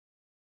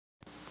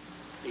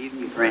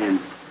Evening,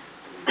 friends.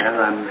 Well,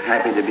 I'm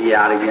happy to be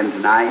out again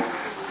tonight.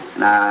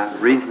 And the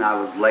reason I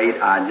was late,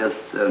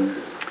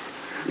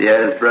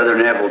 as Brother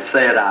Neville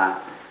said, I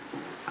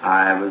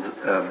was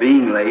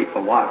being late.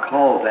 But what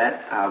caused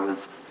that, the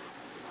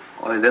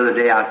other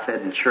day I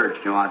said in church,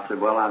 I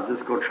said, well, I was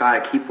just going to try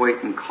to keep away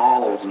from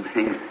calls and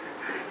things.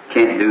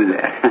 Can't do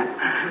that.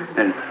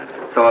 And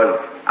so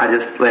I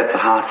just left the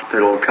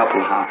hospital, a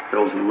couple of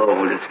hospitals in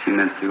Louisville just a few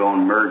minutes ago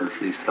on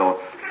emergency. So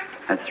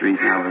that's the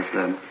reason I was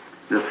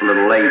just a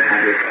little late.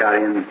 I just got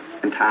in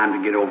time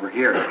to get over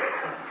here.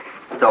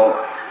 So,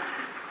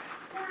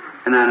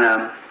 and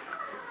then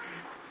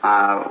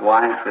my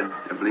wife had,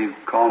 I believe,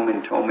 called me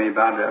and told me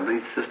about it. I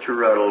believe Sister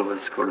Ruddle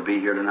was going to be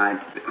here tonight.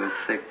 Was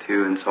sick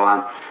too, and so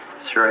I'm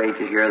sure hate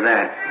to hear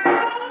that.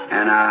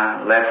 And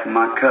I left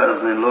my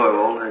cousin in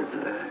Louisville,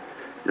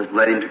 just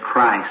led him to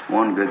Christ.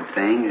 One good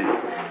thing,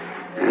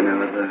 and it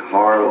was a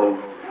horrible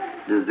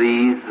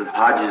disease, of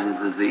Hodgkin's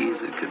disease,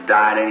 that could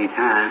die at any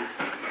time.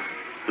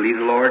 I believe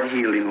the Lord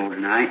healed him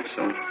overnight.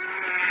 So,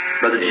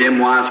 Brother Jim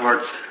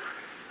Weishart's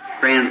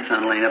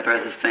grandson laying up there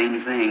has the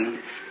same thing.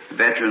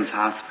 Veterans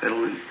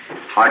Hospital, and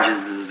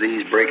Hodgkin's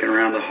disease breaking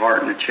around the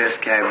heart and the chest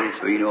cavity,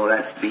 so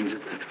that means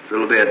it's a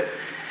little bit.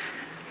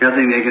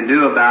 Nothing they can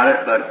do about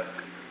it, but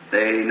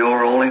they know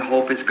our only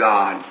hope is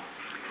God.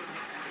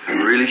 I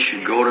really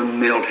should go to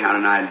Middletown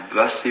tonight.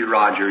 Bussy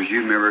Rogers, you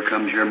remember,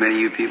 comes here. Many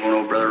of you people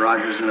know Brother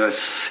Rogers in a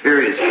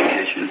serious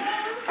condition,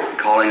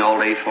 calling all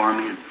day for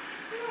me.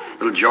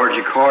 Little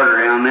Georgie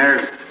Carter down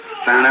there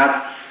found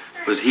out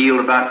was healed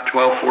about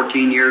 12,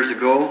 14 years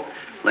ago.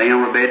 Laying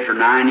on the bed for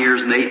 9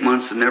 years and 8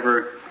 months and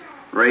never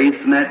raised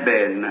from that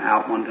bed. And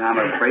out one time,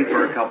 I prayed for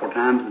her a couple of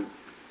times and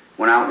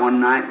went out one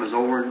night, was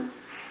over in a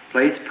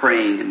place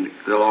praying, and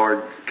the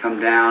Lord come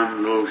down,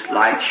 a little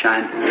light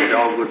shined from the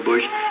dogwood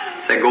bush,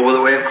 said, go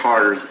the way of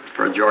Carter's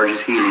for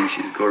George's healing.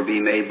 She's going to be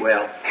made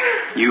well.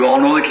 You all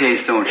know the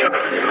case, don't you?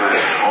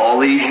 All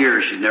these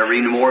years, she's never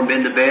even more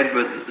been to bed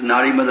with,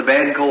 not even with a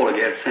bad cold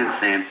yet since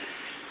then.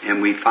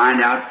 And we find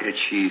out that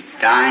she's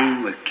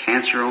dying with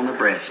cancer on the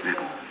breast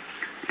now.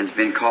 Has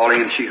been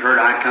calling, and she heard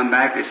I come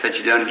back. They said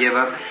she doesn't give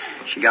up.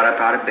 She got up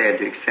out of bed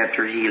to accept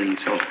her healing.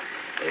 So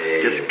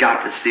just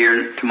got to see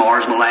her.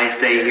 Tomorrow's my last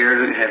day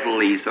here. I have to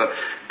leave. So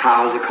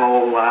piles of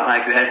coal, a lot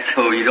like that.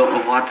 So you don't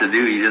know what to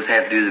do. You just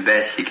have to do the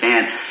best you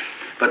can.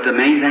 But the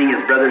main thing,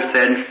 as Brother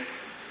said,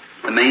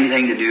 the main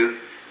thing to do,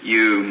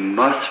 you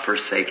must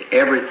forsake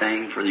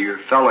everything for your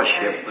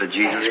fellowship with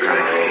Jesus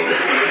Christ.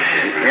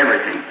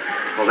 Everything.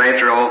 Because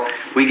after all,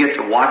 we get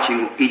to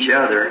watching each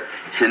other,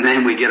 and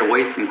then we get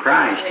away from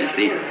Christ, you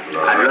see.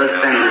 I'd rather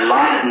spend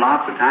lots and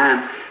lots of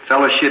time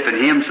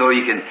fellowshipping Him so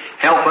you can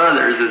help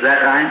others. Is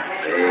that right?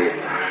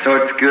 So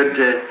it's good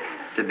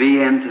to be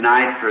in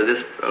tonight for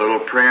this little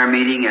prayer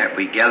meeting that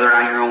we gather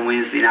out here on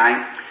Wednesday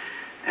night.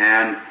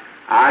 And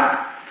I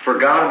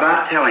forgot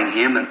about telling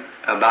him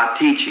about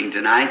teaching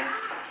tonight.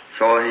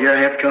 So here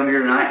I have to come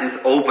here tonight and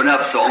it's open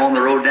up. So on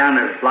the road down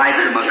the lights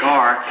in my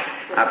car,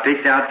 I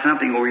picked out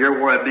something over here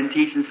where I've been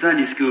teaching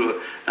Sunday school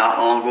not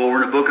long ago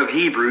over in the book of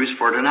Hebrews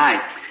for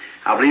tonight.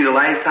 I believe the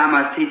last time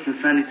I was teaching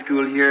Sunday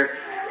school here,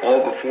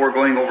 all before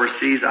going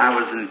overseas, I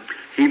was in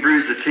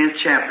Hebrews, the 10th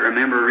chapter. I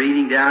remember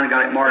reading down and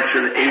got it marked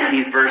to the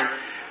 18th verse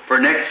for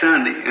next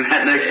Sunday. And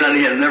that next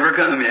Sunday has never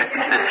come yet.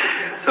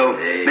 So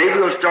maybe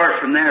we'll start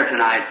from there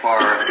tonight for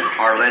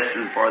our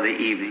lesson for the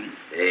evening.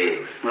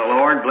 The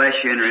Lord bless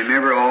you, and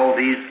remember all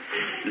these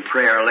in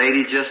prayer. A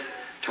lady just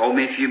told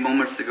me a few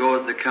moments ago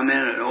as they come in,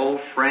 an old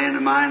friend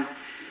of mine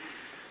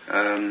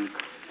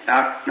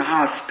out in the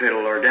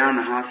hospital, or down in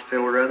the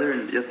hospital rather,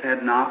 and just had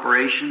an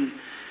operation.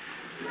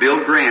 Bill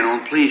Grant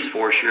on police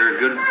force here, a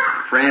good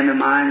friend of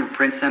mine who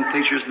prints them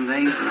pictures and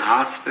things in the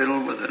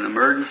hospital with an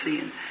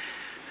emergency.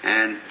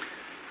 And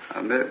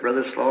I met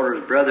Brother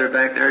Slaughter's brother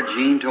back there,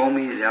 Gene, told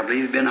me, I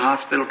believe he'd been in the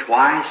hospital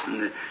twice,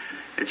 and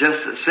it's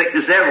just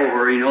sickness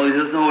everywhere,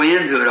 there's just no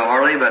end to it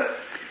hardly, but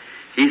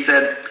he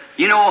said,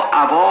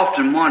 I've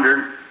often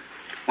wondered,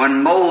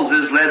 when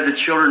Moses led the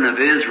children of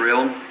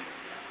Israel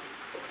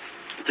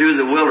through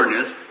the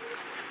wilderness,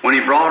 when he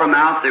brought them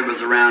out, there was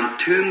around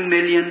 2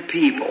 million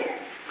people.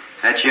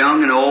 That's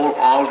young and old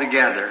all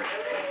together.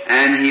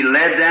 And he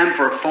led them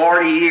for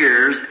 40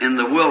 years in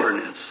the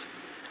wilderness.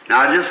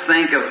 Now just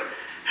think of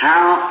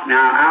how,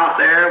 now out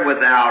there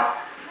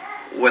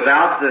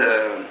without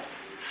the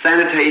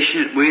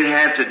sanitation we'd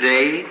have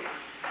today,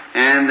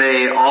 and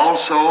they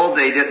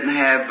didn't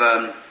have,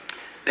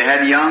 they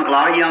had a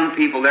lot of young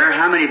people there.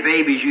 How many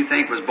babies you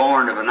think was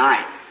born of a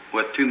night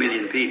with 2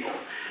 million people?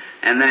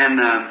 And then,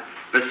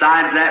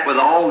 besides that, with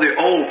all the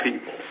old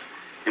people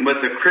and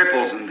with the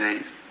cripples and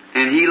things.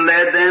 And he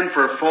led them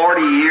for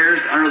 40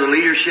 years under the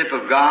leadership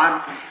of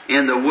God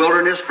in the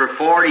wilderness for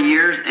 40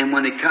 years. And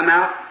when they come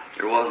out,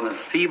 there wasn't a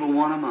feeble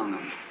one among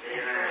them.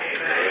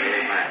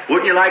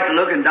 Wouldn't you like to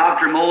look in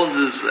Dr.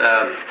 Moses'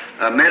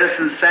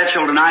 medicine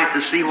satchel tonight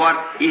to see what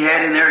he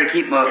had in there to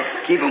keep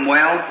them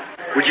well?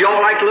 Would you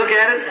all like to look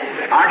at it?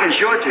 I can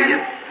show it to you.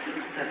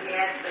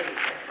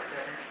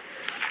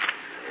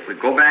 We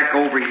go back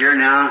over here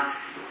now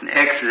in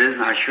Exodus,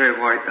 and I'll show you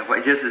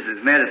what just as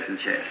his medicine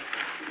chest.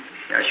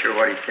 I'll show you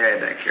what he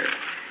said back here.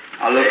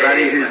 I'll look right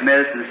into his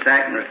medicine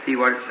sack and we'll see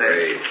what it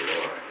says.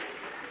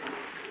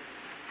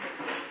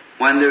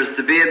 When there's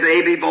to be a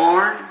baby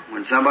born,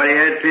 when somebody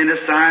had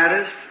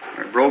appendicitis,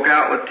 or broke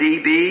out with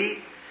TB,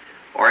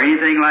 or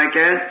anything like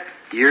that,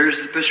 here's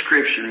the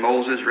prescription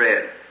Moses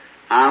read.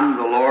 I'm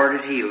the Lord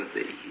that healeth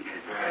thee.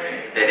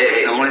 That's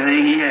the only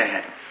thing he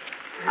had.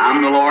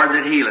 I'm the Lord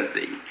that healeth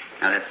thee.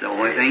 Now that's the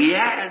only thing he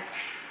had.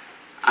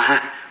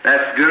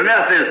 That's good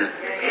enough, isn't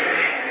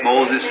it?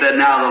 Moses said,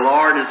 now the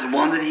Lord is the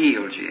one that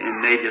healed you.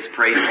 And they just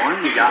prayed for him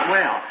and he got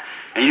well.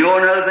 And you know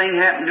another thing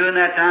happened during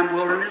that time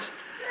wilderness?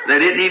 They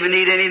didn't even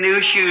need any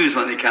new shoes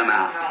when they come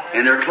out.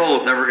 And their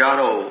clothes never got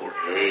old.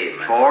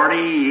 40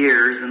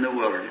 years in the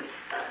wilderness.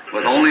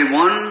 With only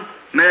one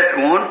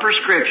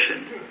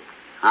prescription.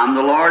 I'm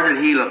the Lord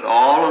that healeth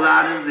all of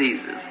thy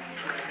diseases.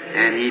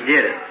 And he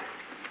did it.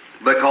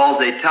 Because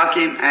they took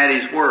him at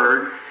his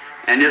word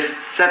and just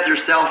set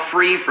themselves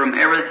free from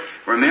everything.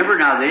 Remember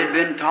now, they had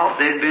been taught,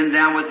 they had been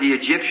down with the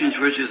Egyptians,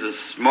 which is the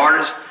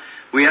smartest.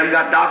 We haven't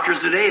got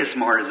doctors today as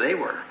smart as they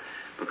were.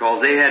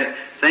 Because they had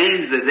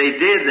things that they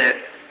did that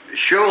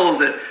shows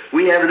that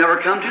we haven't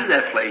ever come to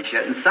that place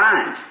yet in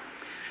science.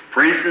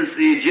 For instance,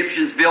 the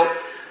Egyptians built,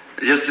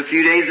 just a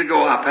few days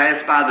ago, I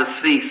passed by the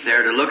Sphinx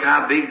there to look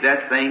how big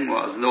that thing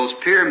was. And those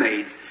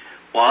pyramids,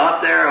 well,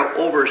 up there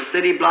over a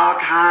city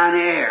block high in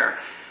the air,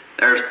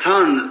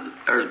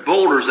 there's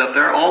boulders up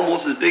there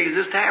almost as big as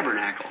this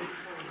tabernacle.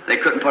 They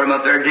couldn't put them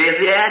up there if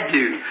they had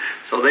to.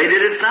 So they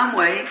did it some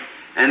way.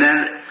 And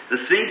then the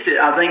Sphinx,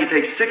 I think it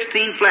takes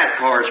 16 flat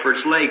cars for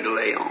its leg to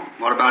lay on.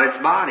 What about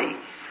its body?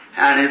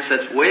 And it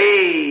sits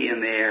way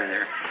in the air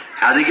there.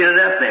 How'd they get it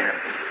up there?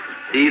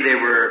 See, they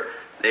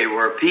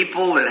were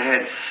people that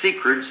had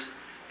secrets,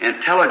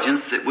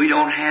 intelligence that we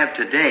don't have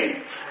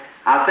today.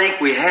 I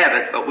think we have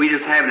it, but we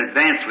just haven't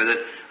advanced with it,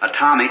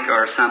 atomic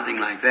or something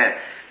like that.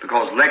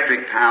 Because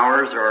electric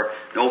powers or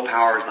no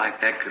powers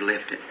like that could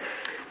lift it.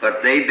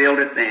 But they built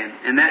it then.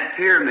 And that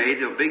pyramid,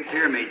 the big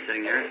pyramid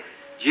sitting there,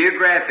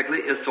 geographically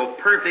is so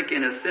perfect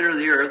in the center of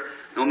the earth,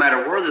 no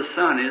matter where the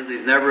sun is,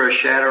 there's never a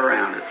shadow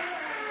around it.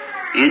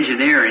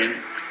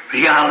 Engineering,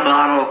 we got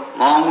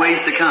long ways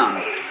to come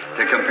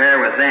to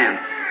compare with them.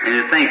 And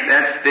you think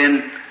that's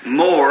been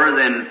more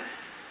than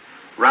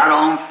right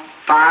on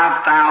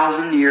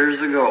 5,000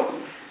 years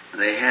ago.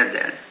 They had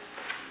that.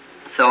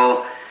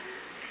 So,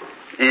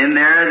 in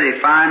there they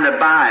find the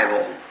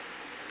Bible,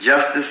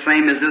 just the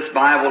same as this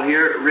Bible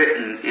here,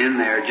 written in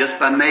there, just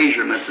by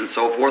measurements and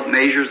so forth,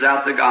 measures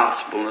out the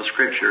gospel and the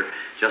scripture,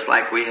 just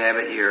like we have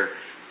it here.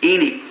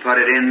 Enoch put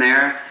it in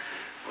there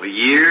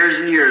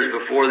years and years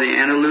before the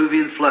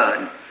antediluvian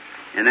flood.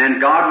 And then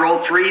God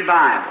wrote 3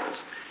 Bibles.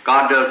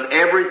 God does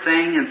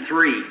everything in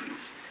threes.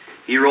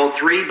 He wrote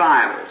 3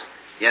 Bibles.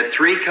 He had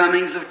 3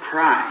 comings of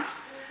Christ.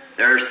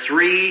 There's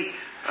 3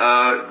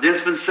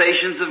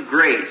 dispensations of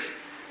grace.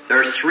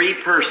 There's 3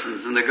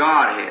 persons in the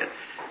Godhead.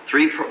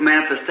 3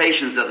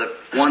 manifestations of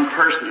the one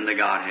person in the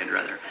Godhead,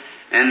 rather.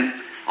 And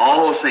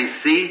all those things.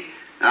 See,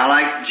 now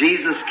like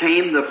Jesus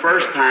came the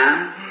first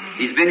time,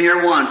 He's been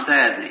here once,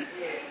 hasn't He?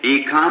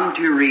 He come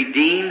to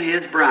redeem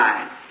His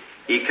bride.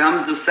 He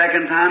comes the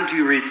second time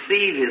to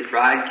receive His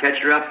bride,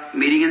 catch her up,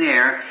 meeting in the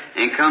air,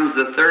 and comes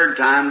the third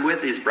time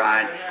with His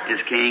bride, His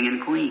king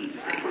and queen.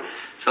 See?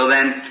 So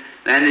then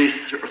these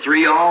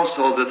 3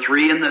 also, the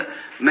 3 in the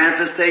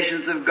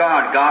manifestations of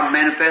God. God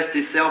manifests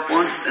Himself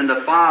once in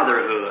the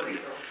fatherhood,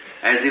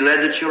 as He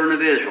led the children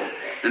of Israel.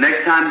 The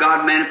next time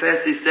God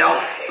manifests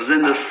Himself was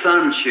in the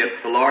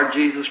sonship, the Lord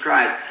Jesus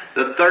Christ.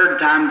 The third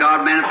time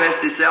God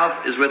manifests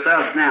Himself is with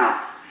us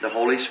now, the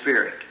Holy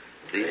Spirit.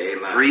 See?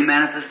 Amen. 3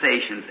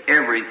 manifestations,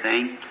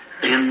 everything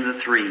in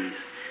the 3s.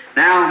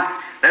 Now,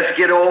 let's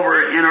get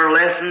over in our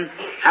lesson.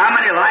 How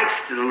many likes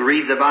to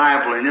read the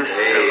Bible in this?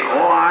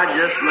 Oh, I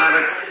just love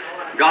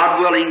it.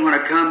 God willing, when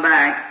I come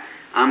back,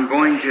 I'm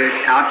going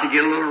out to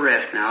get a little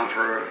rest now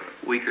for a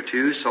week or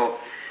 2. So,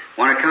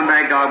 when I come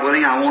back, God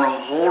willing, I want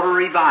to hold a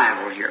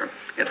revival here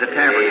at the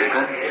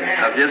tabernacle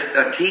of just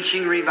a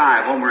teaching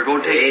revival. And we're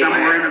going to take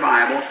somewhere in the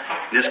Bible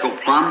and just go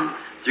plumb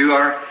through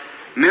our...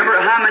 Remember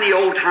how many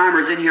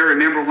old-timers in here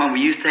remember when we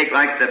used to take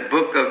like the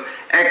book of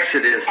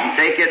Exodus and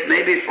take it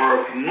maybe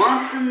for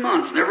months and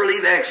months, never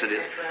leave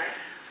Exodus.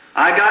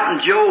 I got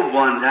in Job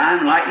one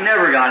time, like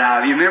never got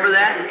out of it. You remember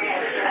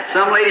that?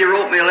 Some lady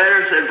wrote me a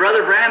letter and said,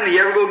 Brother Branham, do you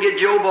ever go get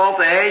Job off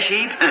the ash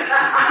heap?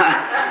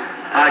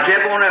 I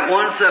kept on that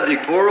one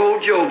subject, poor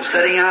old Job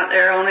sitting out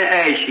there on the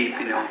ash heap,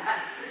 you know.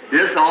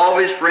 Just all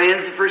of his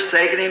friends had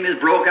forsaken him, he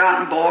broke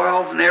out in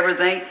boils and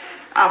everything.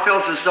 I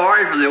felt so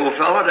sorry for the old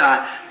fellow.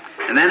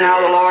 And then how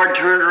the Lord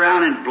turned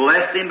around and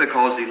blessed him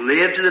because he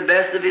lived to the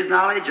best of his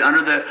knowledge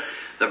under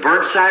the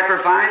burnt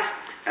sacrifice.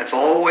 That's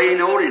all the way he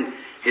knowed him.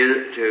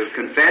 To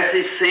confess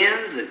his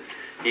sins. And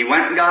he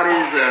went and got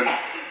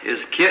his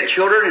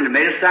children and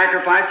made a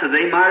sacrifice so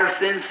they might have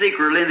sinned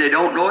secretly and they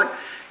don't know it.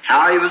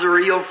 How he was a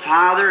real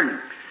father and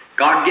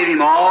God gave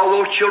him all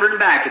those children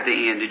back at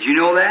the end. Did you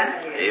know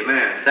that?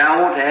 Amen. So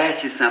I want to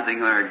ask you something,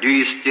 Leonard. Do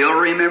you still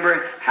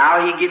remember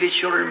how he gave his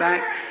children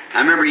back? I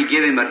remember he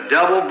gave him a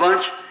double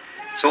bunch,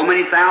 so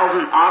many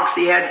thousand ox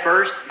he had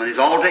first. When he's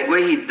all taken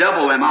away, he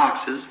doubled them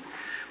oxes.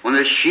 When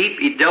the sheep,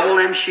 he doubled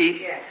them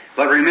sheep.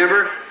 But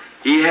remember,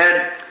 he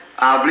had,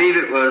 I believe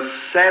it was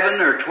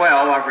 7 or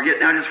 12, I forget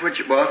now just which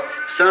it was,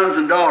 sons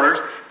and daughters,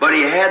 but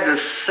he had the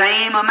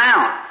same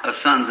amount of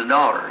sons and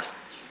daughters.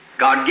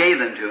 God gave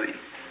them to him.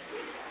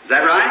 Is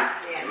that right?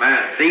 Amen.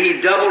 See,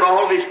 he doubled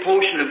all of his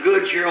portion of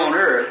goods here on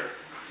earth.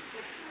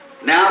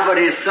 Now, but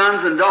his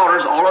sons and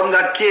daughters, all of them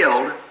got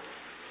killed,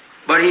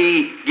 but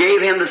he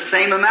gave him the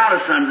same amount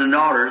of sons and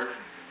daughters.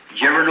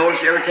 Did you ever notice,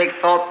 you ever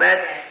take thought that?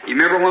 You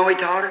remember when we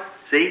taught it?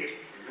 See?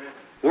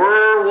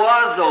 Where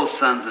was those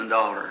sons and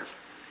daughters?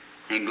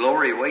 In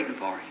glory waiting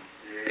for him.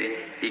 See?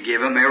 He gave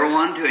them every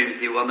one to him.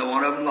 See, wasn't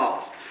one of them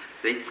lost.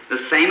 See?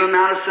 The same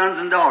amount of sons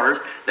and daughters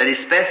that he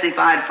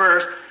specified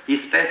first, he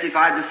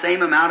specified the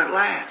same amount at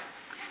last.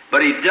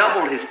 But he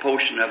doubled his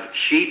portion of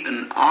sheep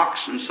and ox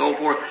and so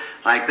forth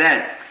like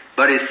that.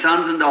 But his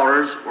sons and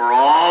daughters were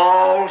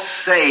all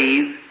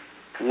saved,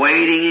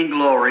 waiting in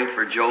glory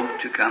for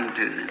Job to come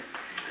to them.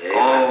 Amen.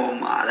 Oh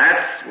my,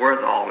 that's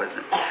worth all, isn't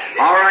it?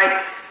 All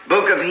right,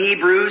 book of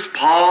Hebrews,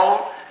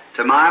 Paul,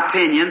 to my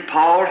opinion,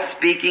 Paul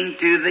speaking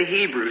to the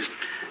Hebrews,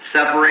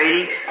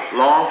 separating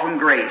law from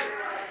grace.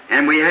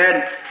 And we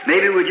had,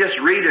 maybe we just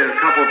read a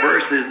couple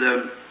verses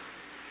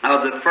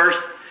of the first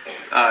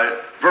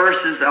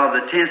verses of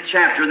the 10th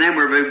chapter, and then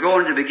we're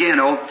going to begin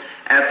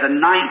at the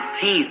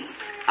 19th.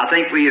 I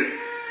think we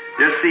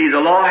just see the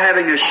law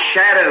having a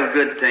shadow of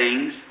good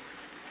things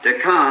to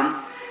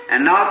come,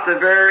 and not the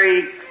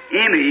very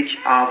image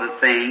of the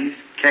things,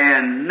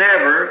 can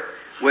never,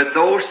 with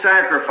those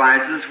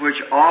sacrifices which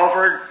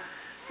offered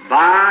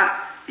by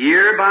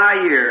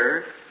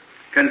year,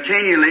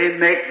 continually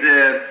make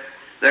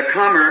the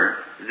comer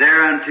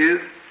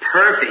thereunto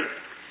perfect.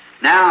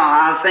 Now,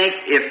 I think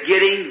if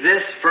getting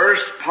this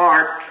first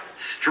part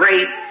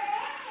straight,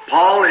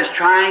 Paul is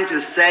trying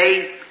to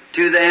say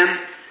to them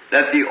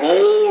that the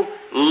old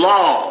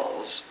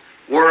laws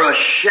were a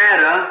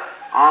shadow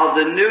of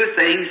the new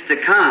things to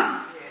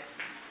come.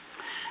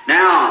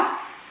 Now,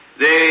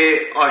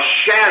 a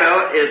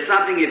shadow is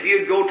something, if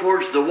you'd go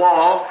towards the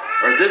wall,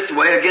 or this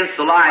way against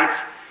the lights,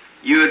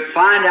 you'd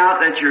find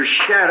out that your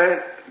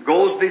shadow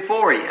goes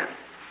before you.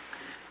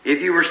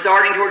 If you were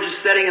starting towards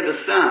the setting of the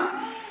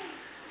sun,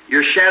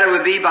 your shadow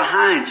would be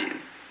behind you.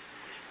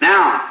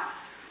 Now,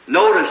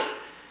 notice,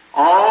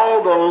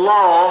 all the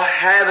law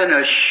having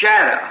a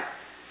shadow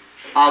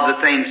of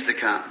the things to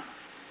come.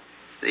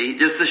 See,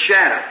 just a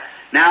shadow.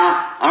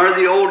 Now,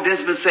 under the old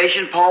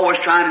dispensation, Paul was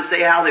trying to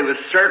say how they were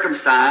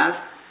circumcised,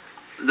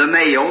 the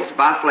males,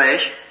 by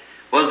flesh,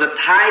 was a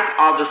type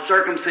of the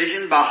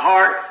circumcision by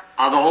heart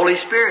of the Holy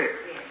Spirit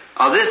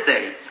of this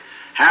day.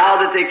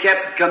 How that they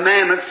kept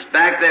commandments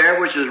back there,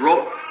 which is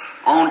wrote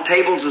on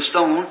tables of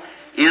stone.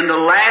 In the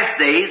last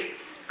days,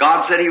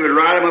 God said He would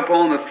write them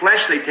upon the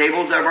fleshly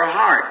tables of our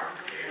heart.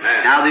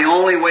 Amen. Now, the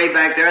only way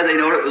back there they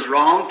knew it was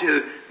wrong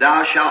to,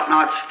 thou shalt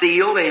not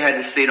steal, they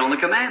had to see it on the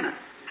commandment.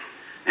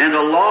 And the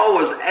law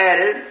was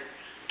added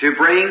to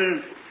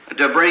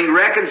bring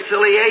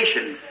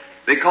reconciliation.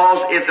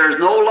 Because if there's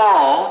no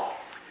law,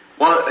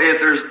 well, if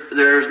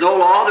there's no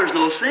law, there's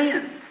no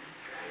sin.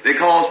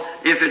 Because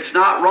if it's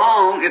not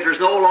wrong, if there's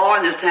no law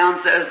and this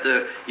town says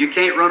you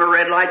can't run a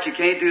red light, you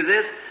can't do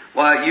this,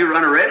 well, you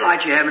run a red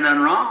light, you haven't done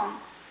wrong.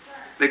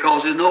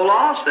 Because there's no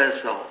law says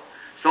so.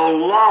 So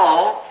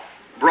law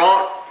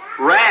brought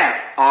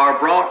wrath, or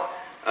brought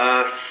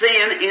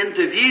sin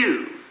into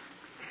view.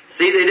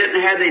 See,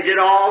 they did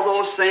all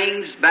those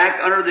things back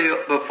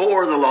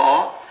before the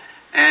law,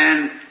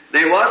 and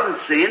there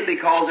wasn't sin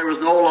because there was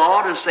no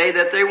law to say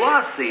that there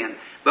was sin.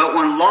 But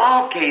when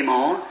law came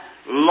on,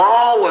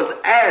 law was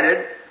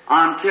added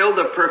until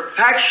the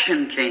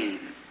perfection came.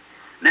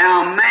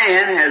 Now,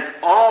 man has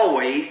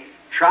always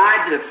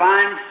tried to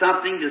find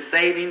something to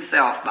save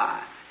himself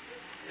by.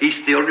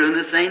 He's still doing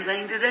the same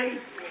thing today.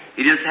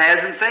 He just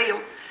hasn't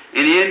failed.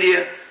 In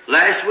India,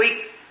 last week,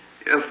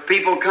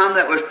 people come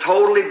that was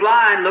totally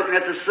blind, looking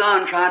at the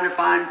sun, trying to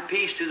find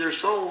peace to their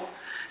soul.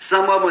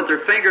 Some of them with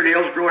their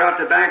fingernails grow out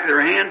the back of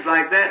their hands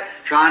like that,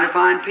 trying to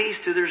find peace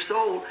to their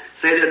soul.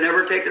 Say they'd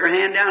never take their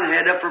hand down and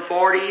had it up for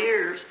 40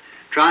 years,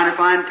 trying to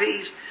find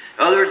peace.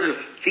 Others,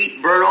 their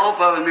feet burn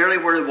off of them nearly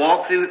where they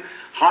walk through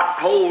hot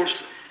coals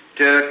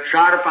to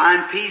try to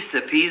find peace, to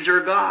appease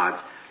their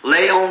gods.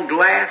 Lay on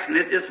glass and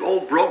just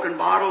old broken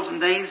bottles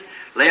and things.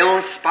 Lay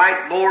on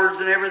spike boards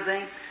and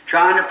everything,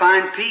 trying to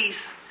find peace.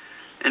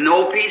 And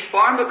no peace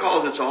for them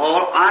because it's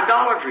all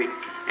idolatry.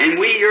 And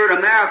we here in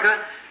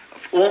America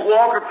won't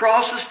walk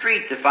across the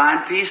street to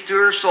find peace to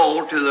her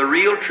soul, to the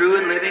real, true,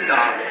 and living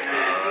God.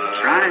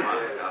 That's right.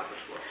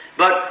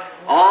 But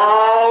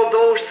all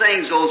those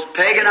things, those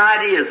pagan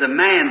ideas of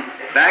man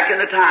back in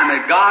the time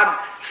that God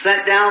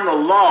sent down the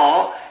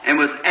law and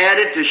was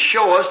added to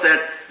show us that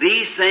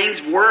these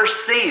things were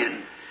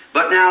sin.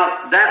 But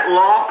now that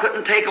law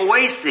couldn't take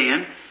away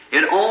sin.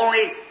 It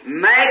only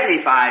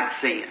magnified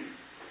sin.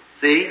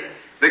 See?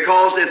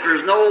 Because if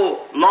there's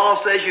no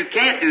law says you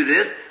can't do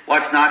this,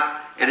 what's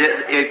not,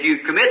 if you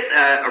commit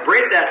or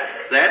break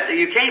that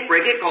you can't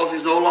break it because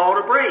there's no law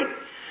to break.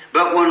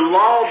 But when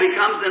law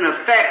becomes in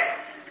effect,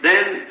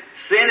 then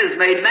sin is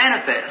made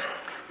manifest.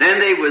 Then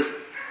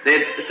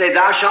they'd say,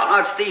 thou shalt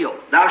not steal,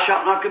 thou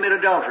shalt not commit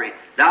adultery,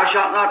 thou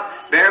shalt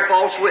not bear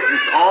false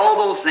witness,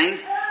 all those things.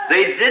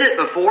 They did it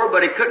before,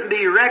 but it couldn't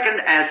be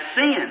reckoned as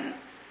sin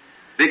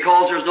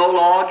because there's no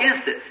law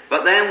against it.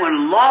 But then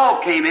when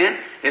law came in,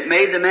 it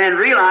made the man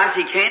realize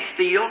he can't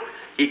steal,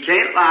 he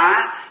can't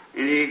lie,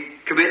 and he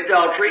commit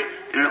adultery,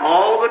 and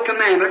all the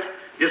commandments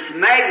just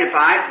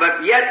magnified,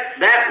 but yet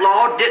that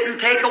law didn't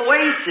take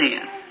away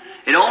sin.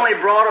 It only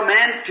brought a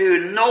man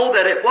to know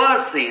that it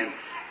was sin.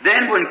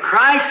 Then when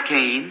Christ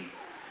came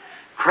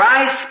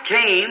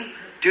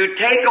to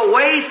take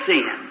away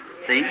sin.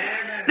 See?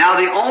 Now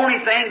the only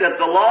thing that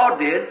the law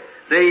did,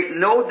 they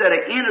know that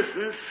an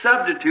innocent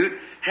substitute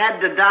had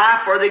to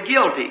die for the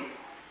guilty.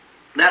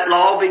 That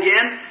law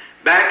began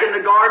back in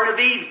the Garden of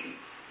Eden.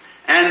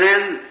 And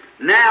then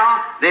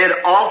now they'd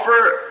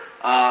offer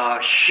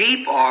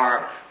sheep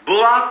or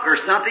bullock or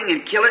something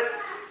and kill it,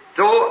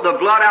 throw the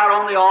blood out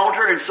on the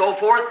altar and so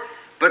forth,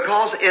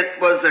 because it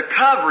was a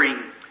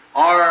covering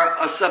or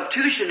a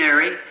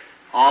substitutionary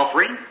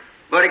offering,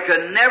 but it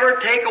could never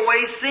take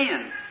away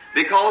sin,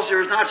 because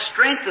there's not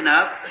strength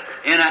enough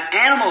in an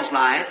animal's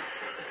life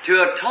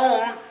to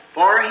atone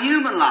for a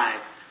human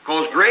life,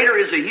 because greater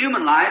is a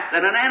human life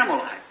than an animal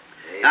life.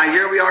 Amen. Now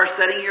here we are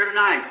sitting here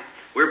tonight.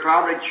 We're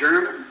probably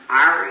German,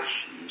 Irish,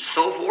 and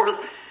so forth.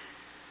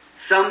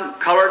 Some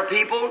colored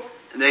people,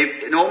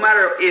 no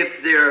matter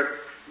if they're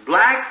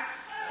black,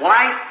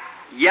 white,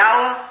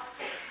 yellow,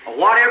 or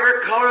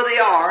whatever color they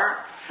are,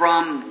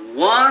 from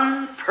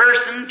one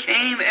person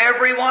came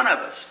every one of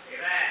us.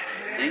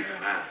 See?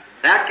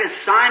 That is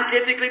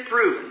scientifically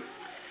proven.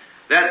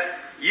 That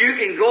you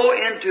can go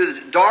into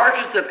the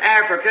darkest of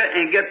Africa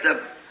and get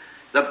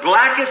the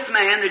blackest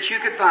man that you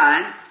could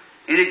find,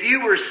 and if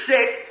you were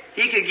sick,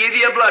 he could give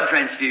you a blood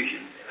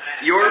transfusion.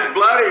 Your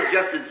blood is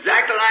just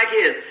exactly like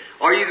his.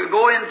 Or you could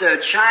go into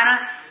China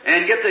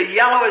and get the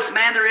yellowest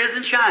man there is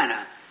in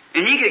China,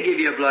 and he could give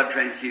you a blood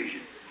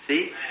transfusion.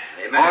 See?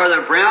 Amen. Or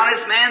the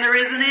brownest man there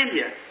is in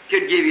India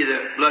could give you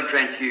the blood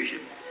transfusion.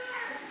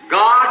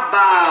 God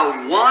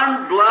by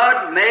one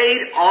blood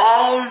made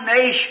all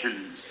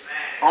nations,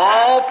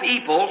 all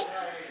peoples,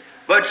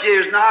 but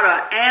there's not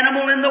an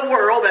animal in the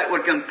world that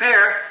would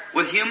compare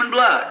with human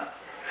blood.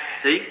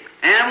 See?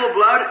 Animal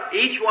blood,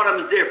 each one of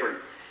them is different,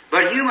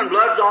 but human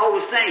blood's all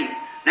the same.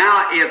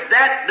 Now, if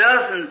that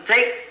doesn't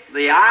take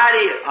the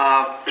idea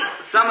of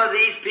some of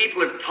these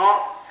people have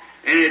taught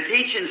and they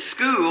teach in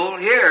school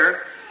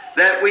here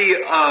that we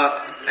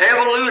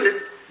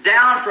evoluted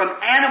down from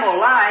animal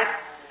life,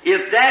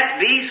 if that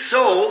be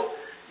so,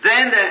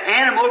 then the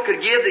animal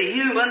could give the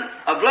human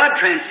a blood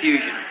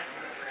transfusion.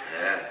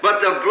 Yeah.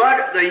 But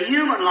the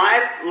human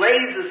life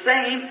lays the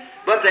same,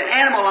 but the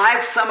animal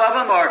life, some of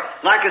them are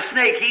like a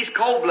snake, he's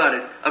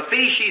cold-blooded. A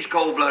fish, he's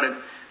cold-blooded.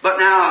 But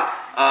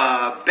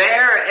now,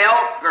 bear,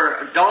 elk,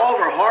 or dog,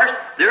 or horse,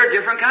 they're a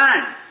different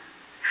kind.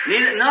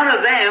 None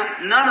of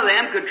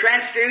them could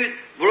transfuse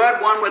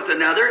blood one with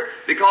another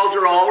because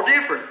they're all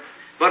different.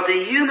 But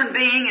the human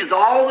being is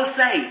all the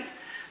same.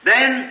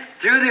 Then,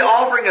 through the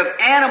offering of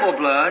animal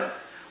blood,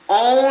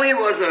 only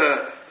was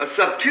a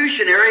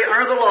substitutionary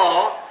under the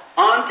law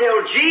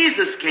until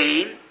Jesus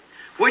came,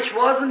 which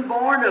wasn't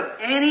born of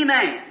any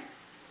man.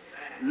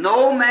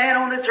 No man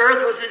on this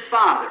earth was his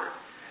father.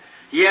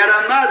 He had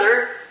a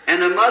mother,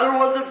 and the mother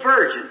was a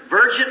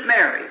Virgin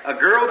Mary, a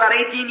girl about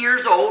 18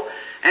 years old,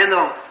 and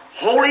the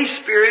Holy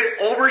Spirit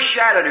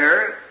overshadowed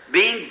her,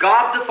 being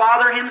God the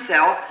Father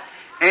himself,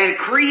 and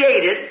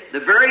created the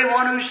very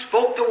one who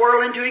spoke the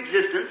world into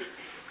existence.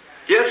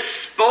 Just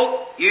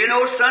spoke, you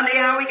know Sunday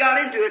how we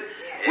got into it.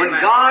 When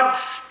Amen. God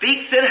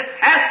speaks, it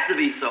has to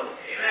be so.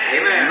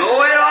 Amen. No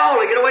way at all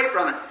to get away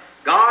from it.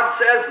 God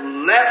says,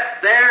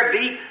 let there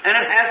be, and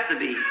it has to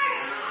be.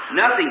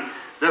 Nothing.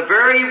 The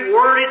very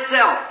Word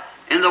itself.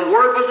 And the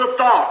Word was a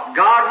thought.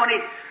 God,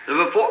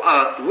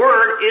 the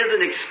Word is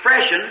an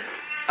expression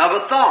of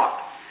a thought.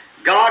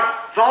 God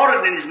thought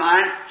it in His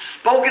mind,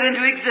 spoke it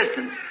into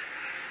existence.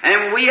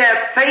 And we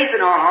have faith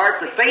in our heart,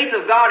 the faith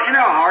of God in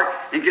our heart,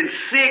 and can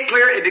see it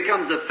clear, it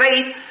becomes a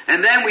faith, and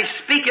then we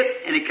speak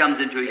it, and it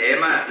comes into existence.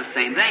 Amen. The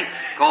same thing.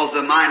 Because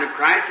the mind of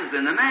Christ is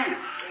in the man.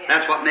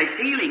 That's what makes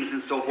healings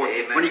and so forth.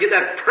 Amen. When you get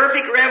that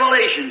perfect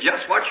revelation,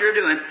 just what you're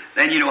doing,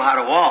 then you know how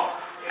to walk.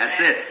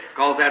 That's it.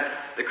 Because that's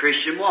the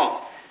Christian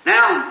walk.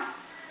 Now,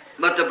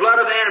 but the blood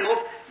of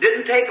animals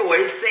didn't take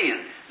away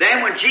sin.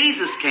 Then when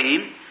Jesus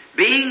came,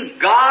 being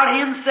God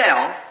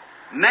Himself,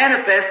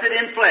 manifested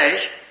in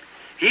flesh,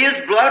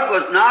 His blood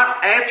was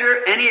not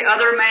after any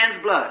other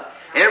man's blood.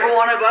 Every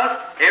one of us,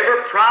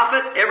 every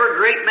prophet, every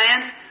great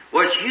man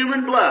was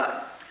human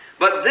blood.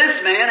 But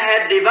this man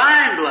had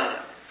divine blood.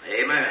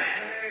 Amen.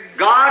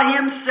 God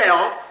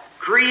Himself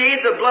created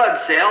the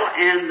blood cell,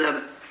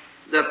 and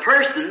the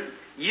person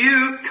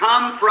You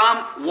come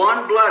from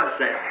one blood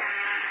cell.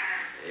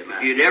 Amen.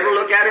 If you'd ever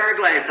look at her in a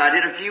glass, I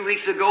did a few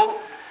weeks ago,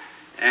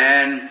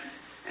 and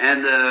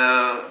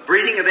the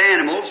breeding of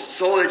animals,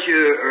 so that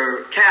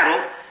or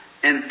cattle,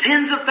 and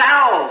tens of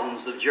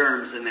thousands of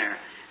germs in there.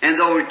 And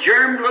those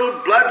germ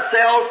little blood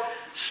cells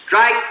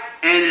strike,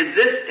 and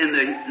in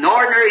the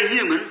ordinary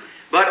human,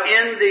 but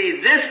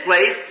in this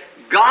place,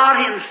 God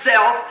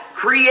Himself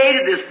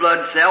created this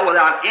blood cell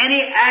without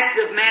any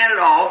active man at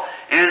all,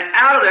 and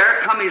out of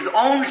there come His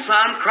own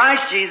Son,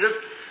 Christ Jesus,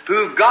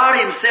 who God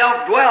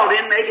Himself dwelled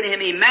in, making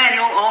Him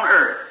Emmanuel on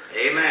earth.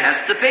 Amen.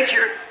 That's the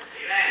picture.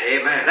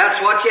 Amen.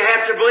 That's what you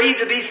have to believe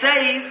to be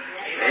saved.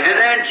 Amen. And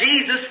then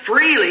Jesus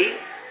freely,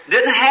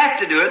 didn't have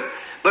to do it,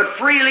 but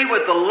freely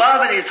with the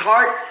love in His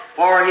heart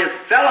for His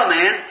fellow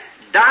man,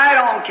 died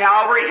on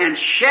Calvary and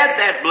shed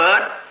that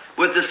blood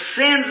with the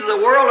sins of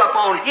the world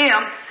upon Him,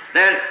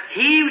 that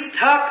He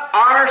took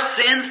our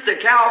sins to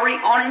Calvary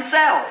on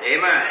Himself.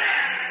 Amen.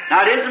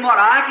 Now it isn't what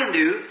I can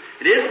do.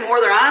 It isn't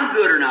whether I'm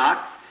good or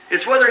not.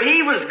 It's whether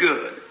He was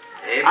good.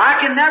 Amen. I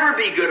can never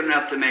be good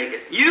enough to make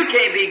it. You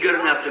can't be good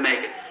enough to make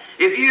it.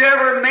 If you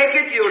ever make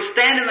it, you'll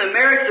stand in the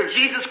merits of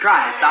Jesus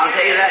Christ. I'll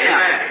tell you that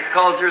now.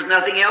 Because there's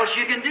nothing else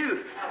you can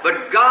do.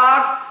 But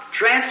God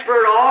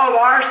transferred all of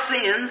our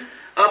sins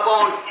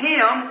upon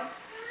Him,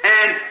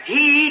 and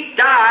He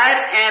died,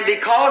 and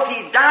because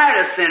He died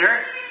a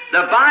sinner,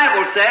 the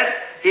Bible said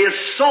His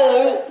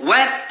soul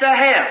went to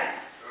hell.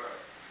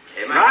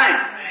 Amen. Right?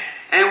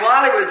 And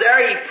while He was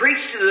there, He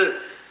preached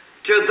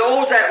to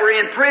those that were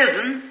in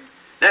prison,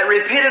 that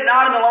repented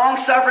not in the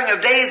long suffering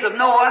of days of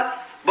Noah,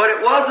 but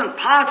it wasn't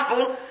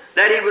possible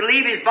that He would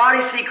leave His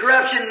body see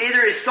corruption,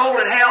 neither His soul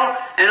in hell,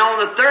 and on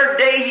the third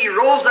day He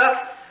rose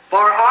up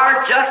for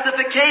our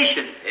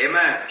justification.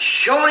 Amen.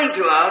 Showing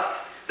to us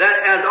that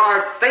as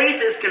our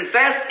faith is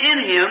confessed in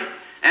Him,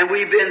 and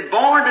we've been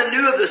born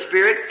anew of the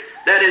Spirit,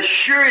 that as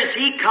sure as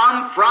He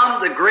come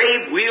from the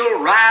grave, we'll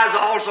rise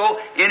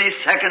also in His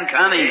second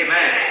coming.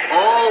 Amen.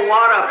 Oh,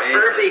 what a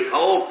perfect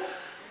hope.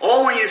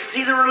 Oh, when you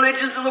see the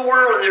religions of the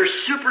world and their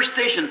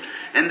superstition,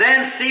 and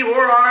then see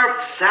where our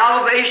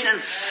salvation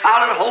and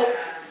solid hope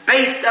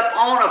based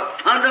upon a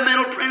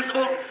fundamental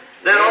principle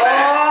that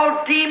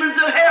all demons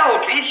of hell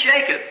can't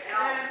shake it.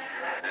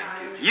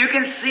 You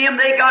can see them,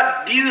 they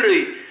got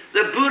beauty.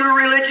 The Buddha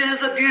religion is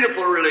a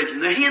beautiful religion.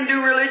 The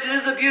Hindu religion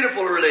is a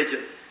beautiful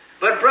religion.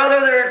 But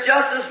brother, they're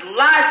just as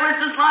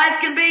lifeless as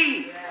life can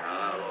be.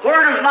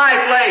 Where does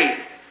life lay?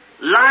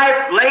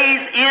 Life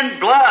lays in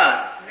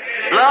blood.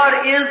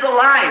 Blood is the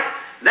life.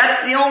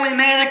 That's the only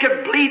man that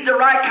could bleed the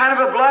right kind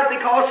of a blood,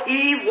 because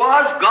He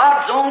was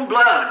God's own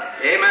blood.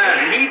 Amen.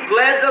 And He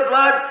bled the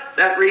blood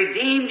that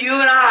redeemed you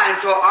and I. And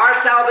so our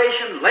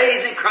salvation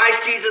lays in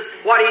Christ Jesus,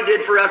 what He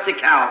did for us at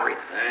Calvary.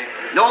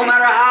 No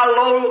matter how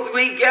low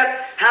we get,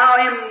 how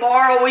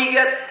immoral we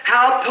get,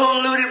 how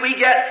polluted we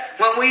get,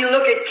 when we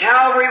look at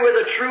Calvary with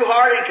a true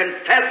heart and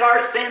confess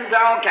our sins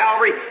there on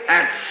Calvary,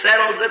 that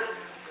settles it.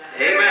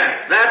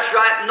 Amen. That's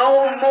right.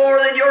 No more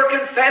than your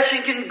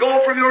confession can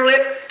go from your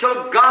lip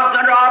till God's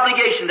under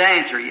obligation to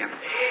answer you.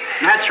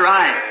 That's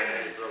right.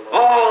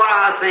 Oh, when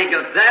I think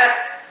of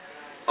that.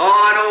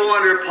 Oh, no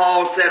wonder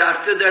Paul said,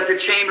 I stood there at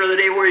the chamber the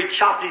other day where he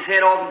chopped his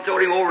head off and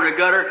threw him over in the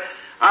gutter.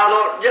 I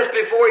thought just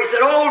before he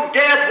said, oh,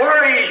 death,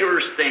 where is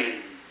your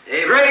sting?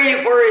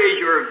 Grave, where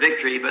is your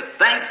victory? But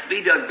thanks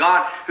be to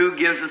God who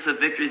gives us a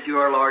victory through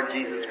our Lord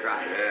Jesus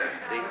Christ.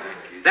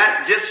 See?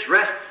 That just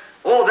rests.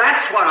 Oh,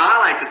 that's what I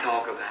like to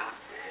talk about.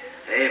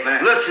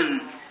 Amen.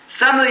 Listen,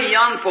 some of the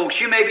young folks,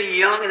 you may be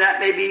young and that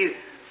may be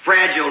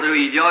fragile to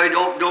you. You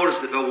don't notice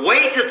it, but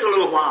wait just a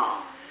little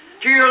while.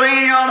 Till you're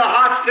laying here on the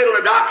hospital,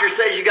 the doctor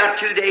says you got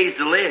 2 days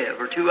to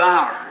live, or 2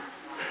 hours.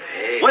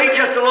 Amen. Wait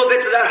just a little bit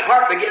till that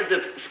heart begins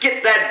to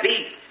skip that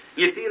beat.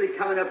 You feel it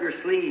coming up your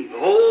sleeve.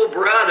 Oh,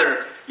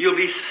 brother, you'll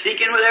be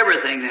seeking with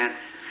everything then.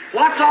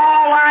 What's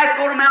all life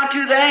going to amount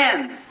to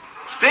then?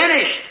 It's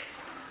finished.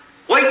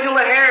 Wait till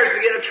the hairs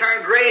begin to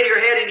turn gray to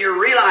your head and you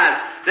realize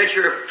that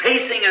you're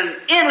facing an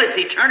endless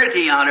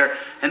eternity yonder,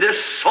 and this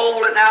soul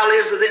that now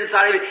lives within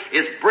inside of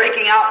you is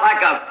breaking out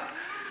like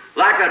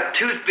a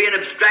tooth being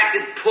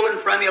abstracted,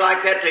 pulling from you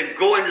like that to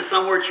go into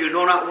somewhere that you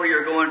know not where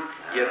you're going.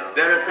 You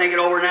better think it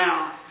over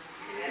now.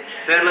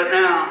 Settle it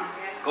now.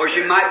 Of course,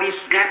 you might be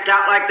snapped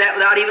out like that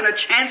without even a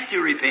chance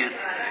to repent.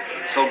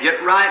 So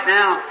get right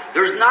now.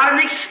 There's not an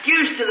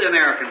excuse to the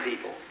American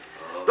people.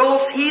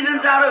 Those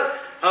heathens out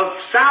of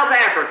South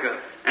Africa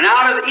and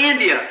out of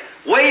India,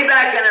 way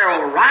back in there,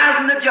 will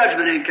rise in the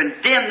judgment and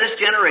condemn this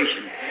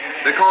generation.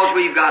 Because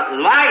we've got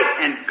light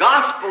and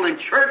gospel and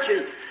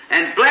churches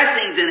and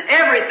blessings and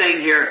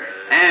everything here,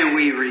 and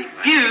we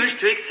refuse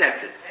to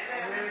accept it.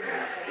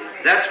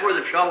 That's where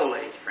the trouble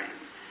lays, friends.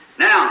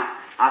 Now,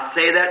 I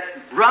say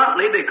that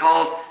bluntly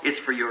because it's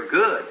for your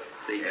good,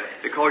 see,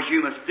 because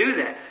you must do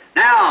that.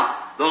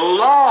 Now, the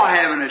law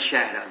having a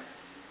shadow.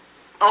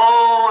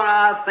 Oh, when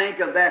I think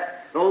of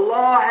that, the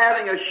law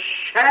having a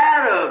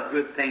shadow of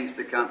good things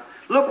to come.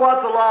 Look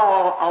what the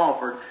law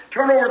offered.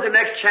 Turn over to the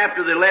next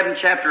chapter, the 11th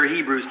chapter of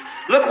Hebrews.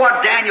 Look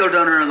what Daniel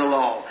done under the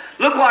law.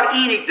 Look what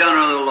Enoch done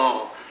under the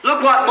law.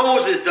 Look what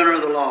Moses done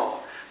under the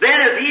law.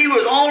 Then if he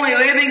was only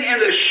living in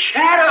the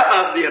shadow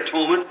of the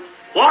atonement,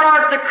 what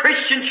ought the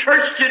Christian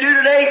church to do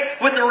today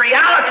with the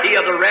reality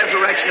of the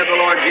resurrection of the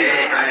Lord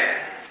Jesus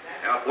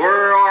Christ?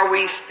 Where are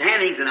we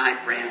standing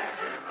tonight, friends?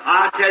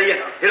 I tell you,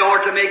 it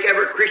ought to make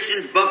every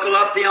Christian buckle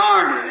up the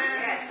armor.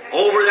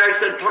 Over there it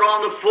said, put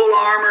on the full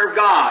armor of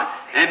God,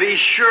 and be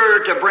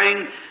sure to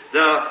bring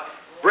the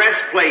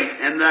breastplate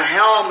and the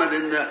helmet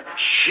and the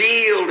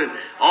shield and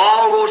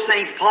all those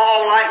things.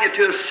 Paul likened it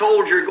to a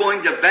soldier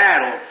going to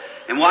battle.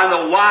 And while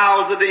the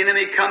wiles of the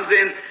enemy comes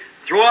in,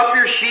 throw up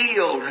your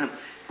shield and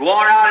go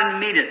on out and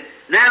meet it.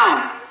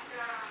 Now,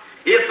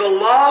 if the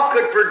law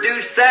could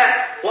produce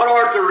that, what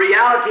are the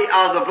reality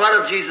of the blood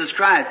of Jesus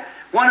Christ?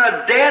 When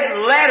a dead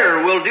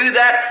letter will do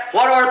that,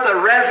 what are the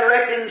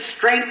resurrecting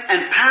strength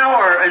and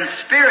power and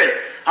spirit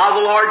of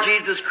the Lord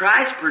Jesus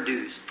Christ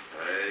produced?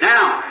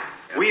 Now,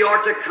 we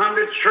are to come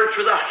to church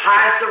with the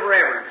highest of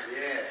reverence.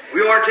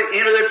 We are to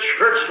enter the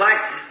church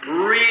like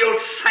real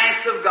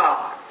saints of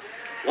God.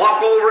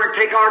 Walk over and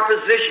take our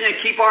position and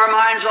keep our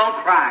minds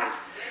on Christ.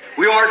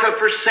 We are to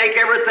forsake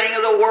everything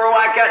of the world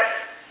like that.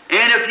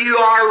 And if you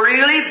are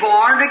really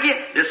born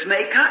again, this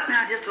may cut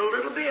now just a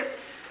little bit.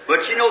 But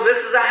you know, this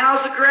is a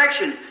house of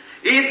correction.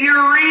 If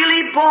you're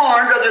really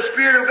born of the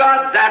Spirit of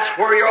God, that's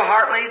where your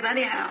heart lays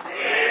anyhow.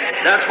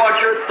 That's what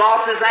your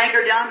thoughts is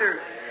anchored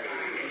yonder.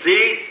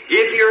 See,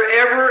 if you're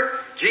ever,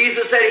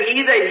 Jesus said,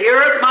 he that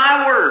heareth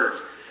my words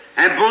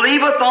and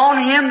believeth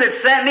on him that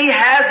sent me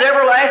has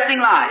everlasting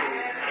life.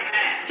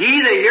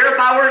 He that heareth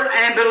my words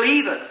and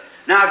believeth.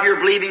 Now, if you're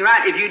believing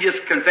right, if you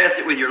just confess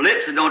it with your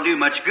lips, it don't do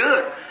much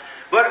good.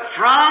 But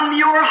from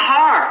your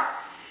heart,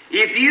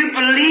 if you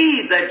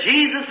believe that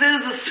Jesus is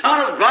the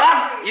Son of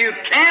God, you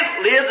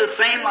can't live the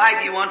same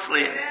life you once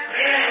lived.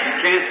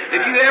 You can't.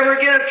 If you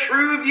ever get a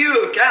true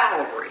view of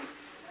Calvary.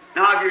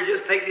 Now, if you're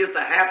just taking this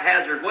a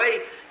haphazard way,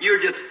 you're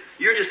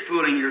just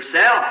fooling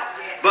yourself.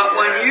 But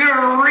when you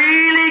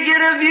really get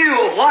a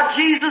view of what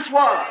Jesus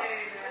was,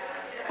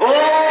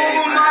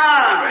 oh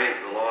my!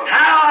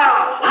 How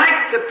I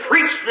like to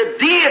preach the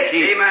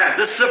deity,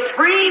 the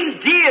supreme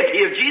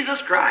deity of Jesus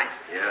Christ.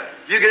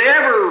 If you could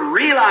ever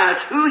realize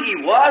who He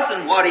was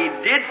and what He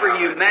did for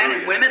you, men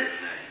and women,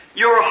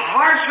 your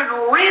hearts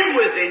would rend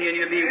within you and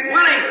you'd be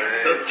willing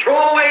to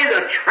throw away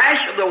the trash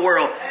of the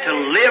world to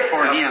live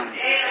for Him.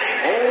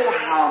 Oh,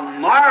 how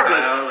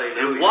marvelous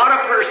and what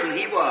a person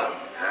He was.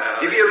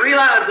 If you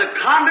realize the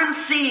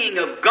condensing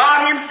of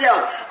God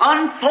Himself,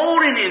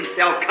 unfolding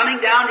Himself,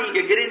 coming down, He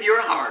could get into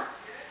your heart.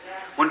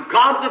 When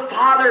God the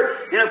Father,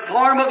 in the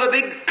form of a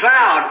big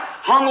cloud,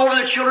 hung over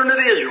the children of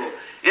Israel,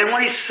 and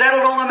when He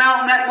settled on the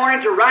mountain that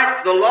morning to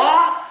write the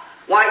law,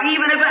 why,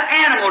 even if an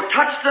animal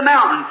touched the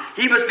mountain,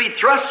 he must be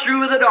thrust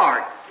through with a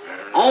dart.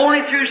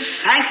 Only through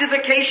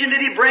sanctification did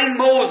He bring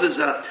Moses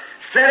up,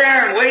 set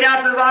Aaron way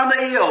down to the bottom of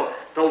the hill,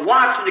 to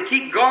watch and to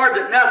keep guard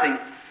that nothing.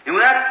 And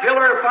when that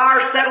pillar of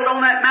fire settled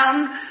on that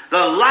mountain,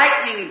 the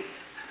lightning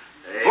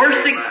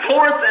bursting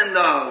forth and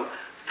the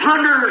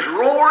thunders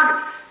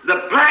roared, the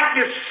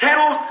blackness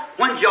settled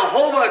when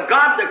Jehovah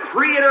God, the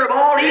Creator of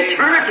all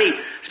eternity,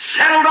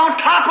 settled on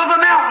top of a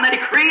mountain that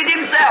He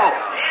created Himself.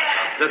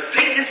 The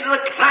thickness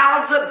of the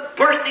clouds, the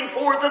bursting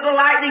forth of the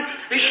lightning,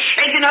 the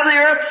shaking of the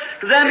earth,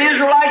 them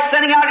Israelites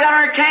sending out down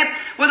our camp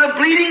with a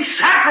bleeding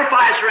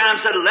sacrifice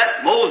around them, said,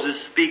 let Moses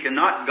speak and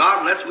not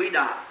God, lest we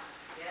die.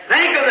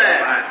 Think of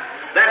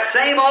that. That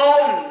same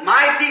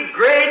almighty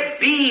great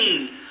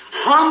being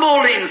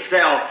humbled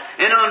Himself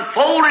and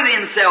unfolded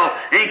Himself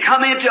and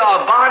come into a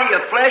body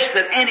of flesh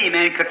that any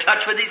man could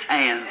touch with his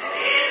hands.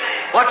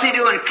 What's He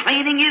doing?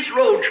 Cleaning His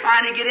road,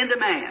 trying to get into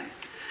man.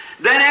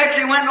 Then after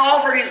He went and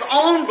offered His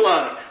own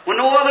blood when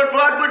no other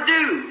blood would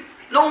do.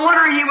 No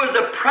wonder He was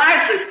the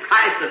priceless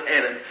price of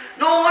heaven.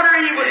 No wonder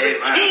He was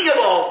the King of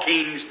all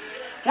kings.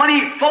 When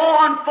He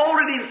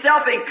unfolded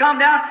Himself and come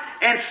down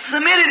and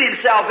submitted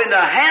Himself in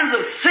the hands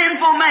of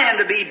sinful man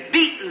to be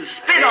beaten,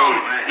 spit on,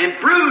 and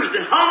bruised,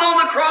 and hung on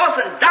the cross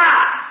and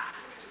died.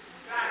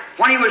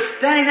 When He was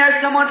standing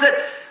there, someone said,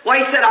 well,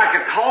 He said, I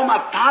could call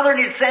my Father and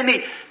He'd send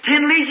me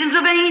 10 legions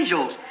of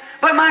angels.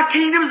 But my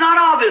kingdom's not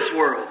of this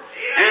world.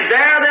 And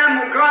there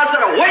them God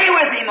said, away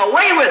with Him,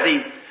 away with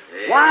Him.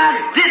 Why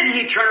didn't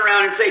He turn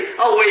around and say,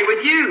 away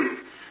with you?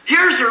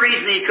 Here's the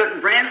reason He couldn't,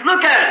 friends.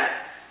 Look at it.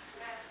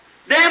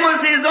 Them was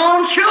His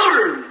own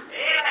children.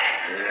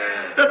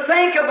 To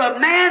think of a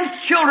man's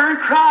children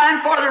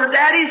crying for their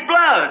daddy's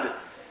blood.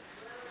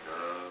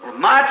 If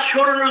my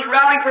children was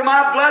rallying for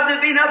my blood,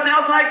 there'd be nothing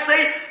else I'd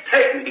say,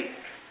 take me.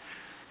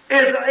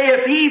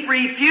 If he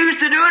refused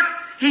to do it,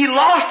 he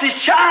lost his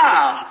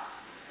child.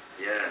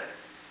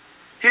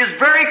 His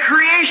very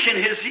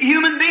creation, his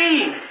human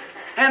being.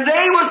 And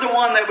they was the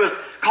one that was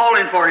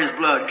calling for his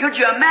blood. Could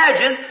you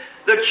imagine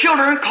the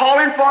children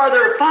calling for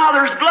their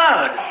father's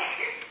blood?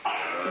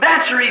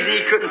 That's the reason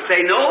he couldn't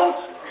say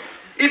no.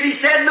 If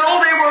he said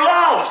no, they were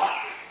lost.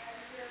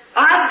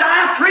 I'd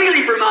die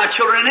freely for my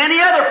children than any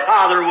other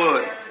father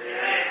would.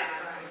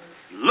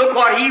 Look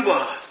what he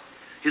was.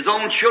 His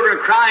own children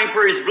crying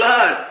for his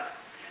blood.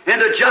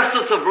 And the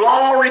justice of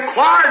law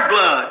required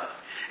blood.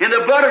 And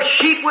the blood of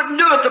sheep wouldn't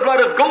do it. The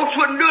blood of goats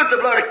wouldn't do it.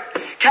 The blood of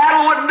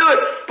cattle wouldn't do it.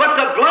 But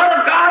the blood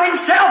of God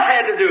himself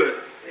had to do it.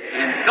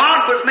 And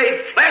God was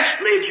made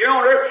fleshly here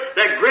on earth.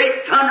 That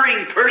great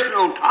thundering person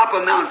on top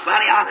of Mount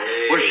Sinai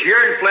was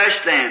here in flesh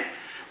then.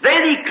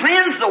 Then he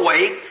cleansed the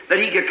way that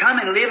he could come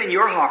and live in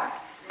your heart.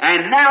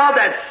 And now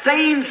that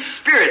same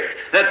Spirit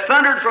that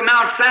thundered from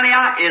Mount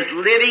Sinai is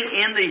living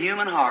in the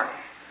human heart.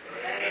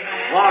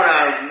 What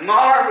a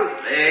marvelous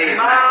thing.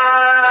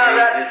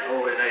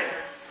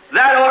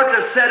 That ought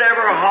to set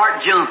every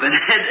heart jumping.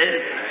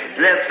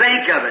 Let's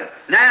think of it.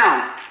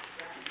 Now,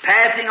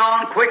 passing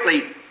on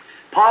quickly,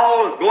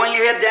 Paul, going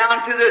ahead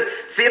down to the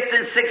 5th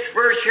and 6th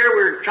verse here.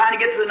 We're trying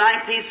to get to the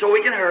 19th so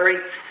we can hurry.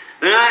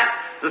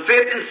 The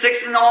 5th and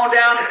 6th and on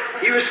down,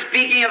 he was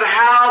speaking of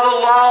how the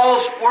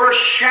laws were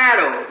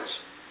shadows.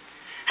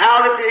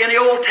 How that in the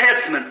Old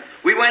Testament,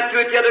 we went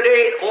through it the other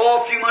day,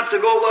 a few months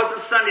ago, it was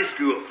in Sunday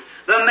school.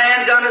 The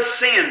man done a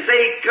sin, say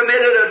he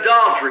committed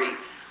adultery,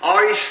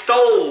 or he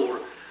stole,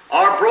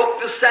 or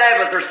broke the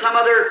Sabbath, or some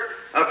other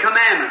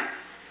commandment.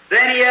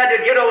 Then he had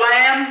to get a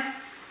lamb,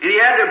 and he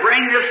had to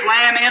bring this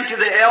lamb into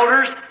the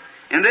elders,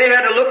 and they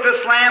had to look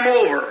this lamb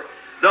over.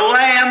 The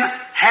lamb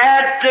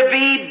had to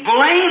be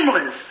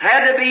blameless,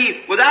 had to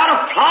be without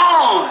a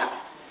flaw on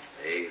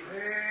it.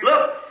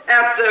 Look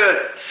at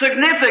the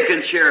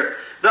significance here.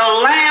 The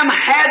lamb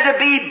had to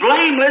be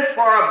blameless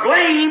for a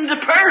blamed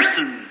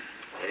person.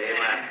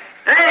 Amen.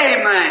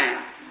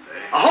 Amen.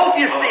 I hope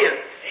you see it.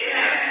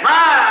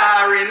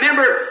 I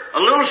remember a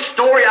little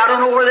story, I don't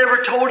know whether they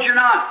ever told you or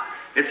not.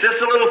 It's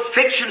just a little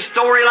fiction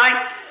story like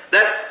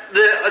that.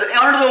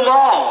 Under the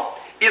law,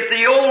 if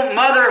the old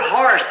mother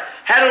horse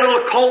had a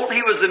little colt and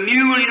he was a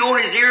mule,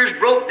 his ears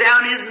broke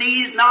down, his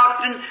knees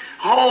knocked, and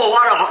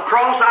what a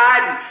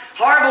cross-eyed and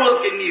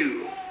horrible-looking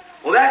mule.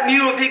 Well, that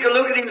mule, if he could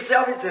look at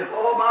himself, he'd say,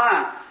 oh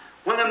my,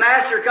 when the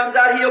master comes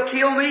out, he'll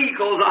kill me,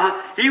 because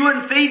he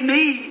wouldn't feed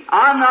me.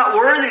 I'm not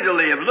worthy to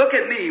live. Look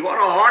at me, what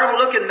a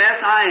horrible-looking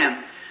mess I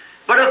am.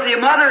 But if the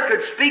mother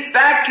could speak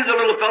back to the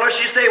little fellow,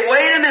 she'd say,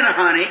 wait a minute,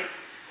 honey,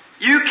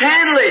 you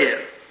can live,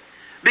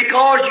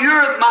 because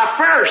you're my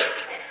first,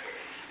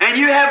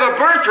 and you have a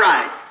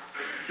birthright.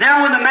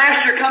 Now when the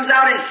master comes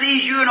out and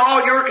sees you in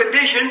all your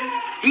condition,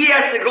 he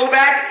has to go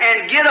back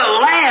and get a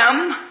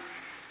lamb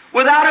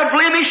without a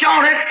blemish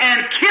on it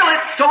and kill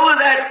it so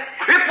that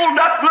crippled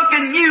up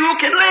looking mule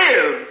can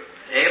live.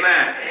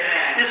 Amen.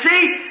 You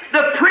see,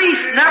 the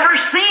priest never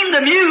seen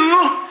the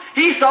mule,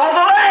 he saw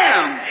the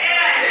lamb.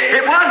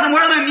 It wasn't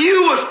whether the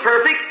mule was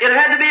perfect, it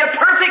had to be a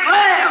perfect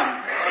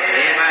lamb.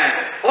 Amen.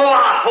 Oh,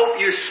 I hope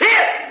you see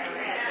it.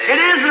 It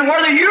isn't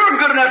whether you're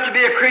good enough to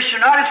be a Christian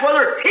or not, it's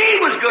whether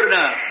he was good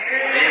enough.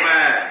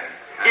 Amen.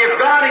 If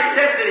God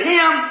accepted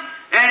him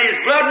and his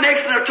blood makes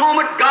an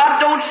atonement,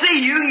 God don't see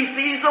you, he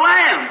sees the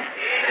lamb.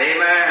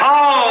 Amen.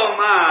 Oh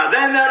my,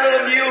 then that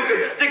little mule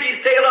could stick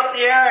his tail up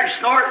in the air and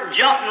snort and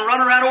jump and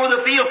run around over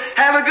the field,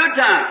 have a good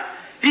time.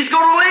 He's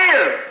going to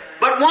live.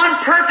 But one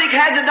perfect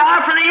had to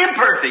die for the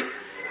imperfect.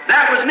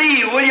 That was me,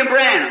 William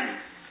Branham.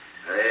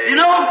 You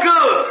know,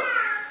 good.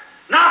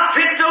 Not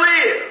fit to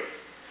live.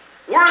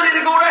 Worthy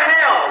to go to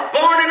hell.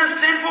 Born in a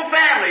sinful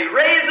family.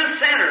 Raised a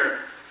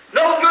sinner.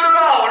 No good at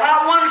all.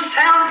 Not one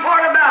sound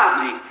part about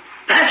me.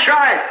 That's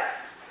right.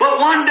 But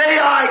one day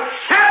I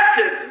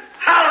accepted.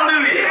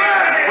 Hallelujah.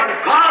 Amen. When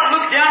God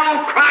looked down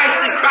on Christ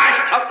and Christ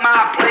took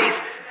my place,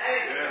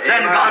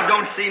 then God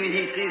don't see me,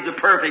 he sees the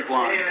perfect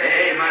one.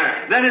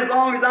 Amen. Then as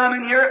long as I'm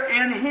in here,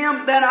 in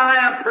him, then I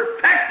am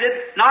perfected,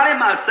 not in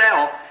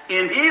myself,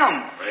 in him.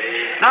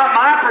 Not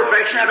my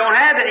perfection, I don't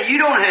have any, you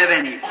don't have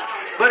any.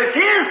 But it's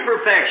his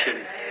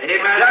perfection.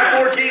 Amen.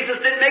 Therefore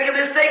Jesus didn't make a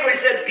mistake when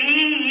he said, be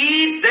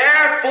ye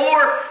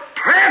therefore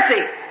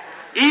perfect,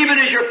 even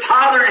as your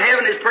Father in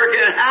heaven is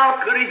perfect. And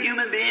how could a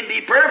human being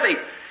be perfect?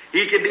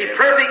 He can be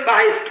perfect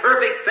by his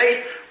perfect faith,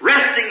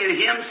 resting in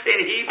him, saying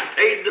he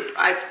paid the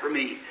price for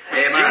me.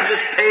 Amen. Jesus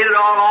paid it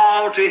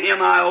all to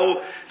him I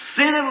owe.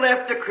 Sin had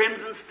left a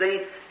crimson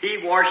stain, he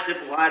washed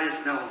it white as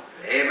snow.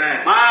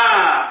 Amen.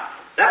 My,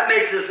 that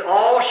makes us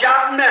all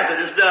shouting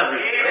Methodists, doesn't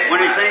it? Amen.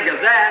 When you think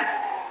of that.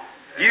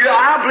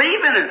 I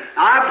believe in it.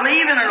 I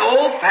believe in an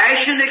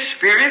old-fashioned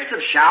experience of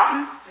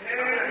shouting.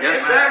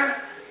 Yes, sir.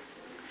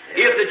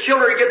 If the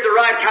children get the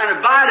right kind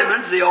of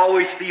vitamins, they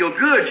always feel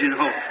good, you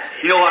know.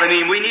 You know what I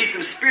mean? We need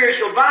some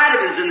spiritual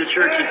vitamins in the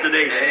churches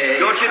today.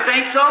 Don't you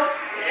think so?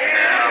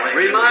 Yeah.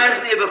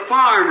 Reminds me of a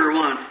farmer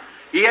once.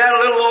 He had a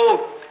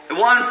little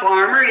one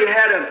farmer, he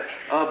had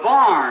a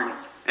barn.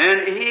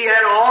 And he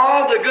had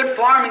all the good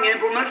farming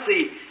implements.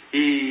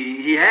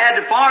 He had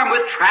to farm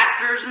with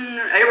tractors and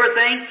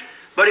everything,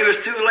 but he was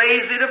too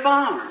lazy to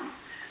farm.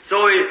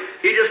 So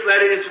he just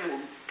let his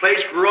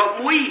place grow up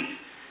in weeds.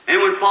 And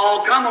when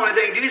fall come, only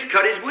thing to do is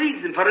cut his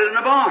weeds and put it in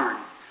the barn.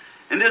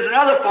 And there's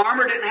another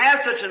farmer didn't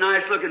have such a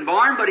nice looking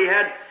barn, but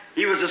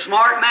he was a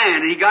smart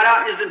man, and he got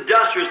out in his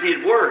industrials and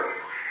he'd work.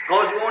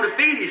 because he wanted to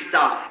feed his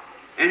stock.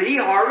 And he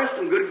harvested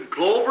some good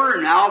clover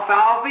and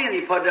alfalfa, and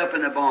he put it up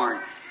in the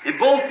barn. In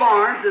both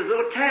barns, there's a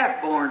little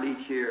calf born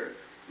this year.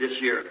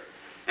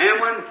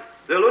 And when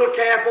the little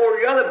calf over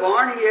the other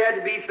barn, he had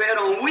to be fed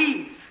on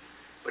weeds.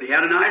 But he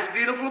had a nice,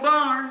 beautiful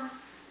barn.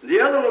 The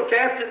other little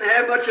calf didn't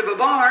have much of a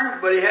barn,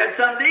 but he had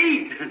something to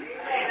eat.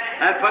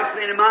 That puts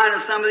me in mind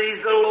of some of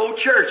these little old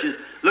churches.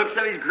 Look at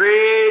some of these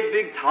great,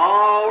 big,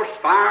 tall,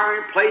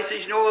 spiring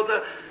places, with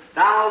the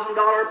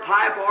 $1,000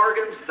 pipe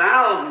organs,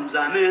 thousands,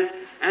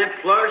 and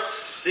plush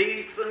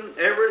seats and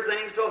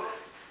everything. So,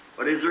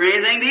 but is there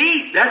anything to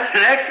eat? That's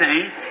the next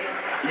thing.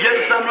 You get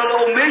to some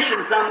little old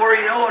mission somewhere,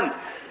 and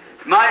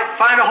you might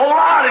find a whole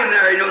lot in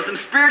there, some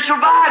spiritual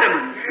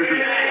vitamins.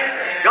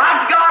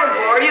 God's got them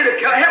for you to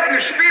help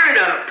your spirit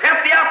up,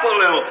 pep you up a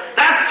little.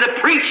 That's the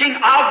preaching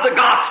of the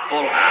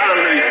gospel.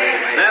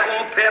 Hallelujah. That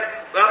won't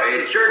pep up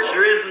the church.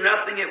 There is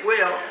nothing it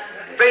will.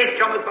 Faith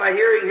cometh by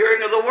hearing,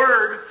 hearing of the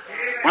Word.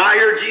 When I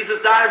hear Jesus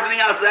died for me,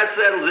 I said, that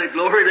settles it.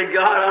 Glory to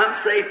God.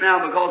 I'm safe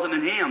now because I'm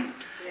in Him.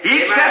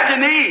 He accepted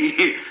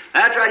me.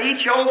 That's right.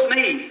 He chose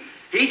me.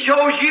 He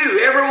chose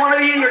you. Every one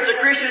of you that's a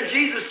Christian,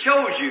 Jesus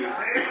chose you.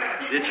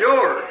 It's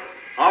yours.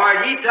 All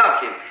right, He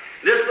took him.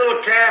 This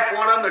little calf,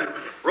 one of them, had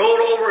rolled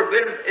over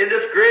in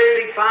this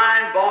great big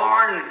fine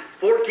barn,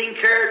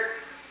 14-carat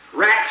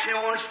racks,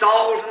 and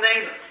stalls and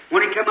things.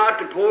 When he come out,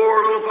 the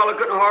poor little fellow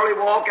couldn't hardly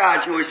walk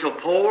out. He was so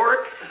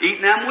poor,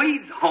 eating them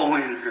weeds all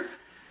winter.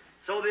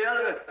 So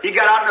he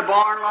got out in the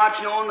barn lot,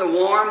 and the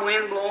warm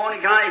wind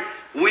blowing,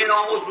 wind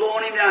almost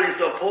blowing him down.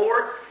 He's so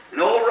poor. And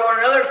over on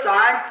the other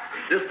side,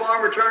 this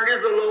farmer turned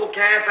his little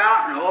calf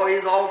out, and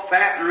he's all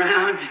fat and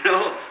round, he's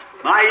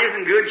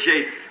in good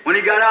shape. When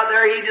he got out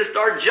there, he just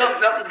started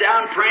jumping up and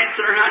down,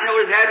 prancing around.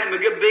 He's having a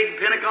good big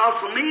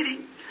Pentecostal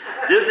meeting.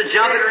 Just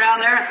jumping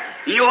around there.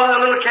 You know what the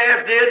little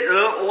calf did?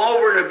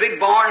 Over in a big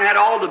barn, had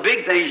all the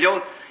big things,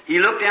 He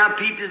looked down,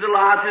 peeped his little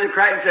eyes through the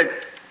crack, and said,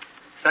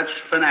 such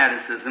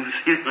fanaticism.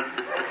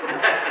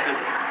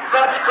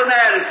 Such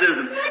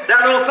fanaticism.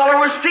 That little fellow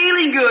was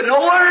feeling good.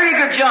 No wonder he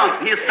could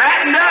jump. He was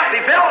fattened up.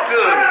 He felt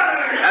good.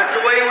 That's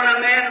the way when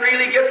a man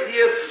really gets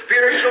his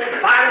spiritual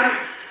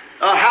vitamins.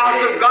 A house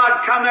of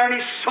God come there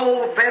and his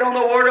soul fed on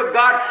the Word of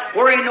God,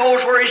 where he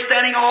knows where he's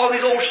standing. All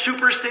these old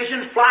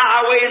superstitions fly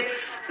away, and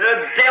the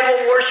devil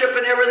worship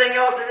and everything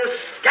else, it just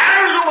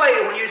scatters away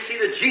when you see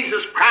that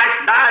Jesus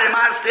Christ died in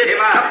my stead,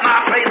 took my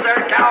place there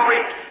at Calvary.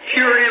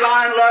 Pure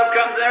divine love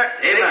comes there.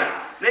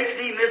 Makes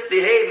me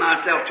misbehave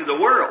myself to the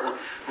world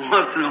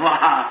once in a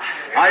while.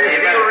 I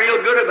just feel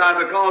real good about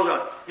it because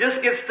I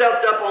just get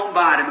stuffed up on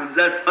vitamins.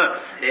 That's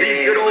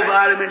these good old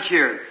vitamins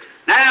here.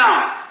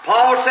 Now,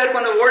 Paul said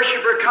when the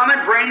worshiper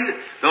cometh, bring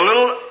the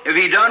little, if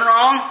he done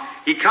wrong,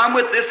 he come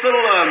with this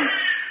little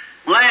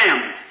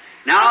lamb.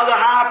 Now the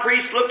high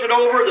priest looked it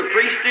over, the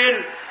priest did,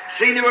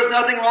 seen there was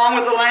nothing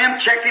wrong with the lamb,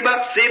 checked him up,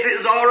 see if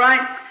it was all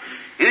right.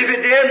 And if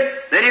it did,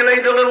 then he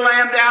laid the little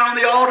lamb down on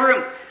the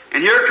altar,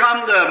 and here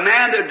come the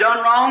man that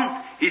done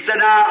wrong. He said,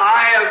 now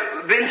I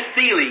have been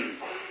stealing,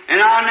 and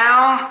I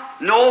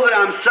now know that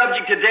I'm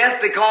subject to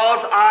death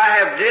because I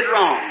have did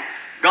wrong.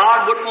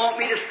 God wouldn't want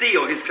me to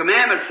steal. His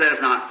commandment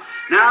says not.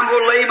 Now I'm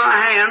going to lay my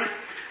hands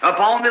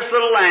upon this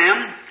little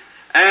lamb,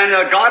 and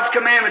God's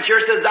commandment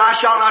here says, thou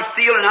shalt not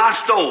steal, and I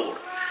stole.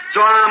 So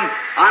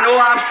I know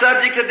I'm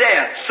subject to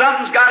death.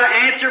 Something's got to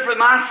answer for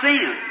my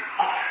sin.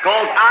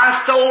 Because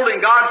I stole,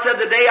 and God said,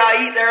 the day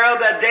I eat thereof,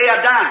 that day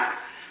I die.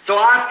 So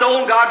I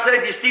stole, God said,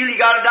 if you steal, you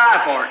got to die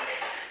for it.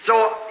 So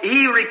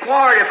He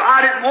required, if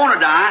I didn't want to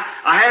die,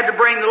 I had to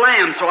bring the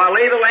lamb. So I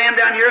lay the lamb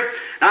down here,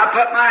 and I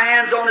put my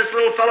hands on this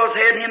little fellow's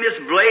head, and him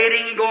just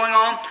bleeding and going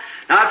on.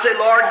 And I said,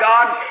 Lord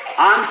God,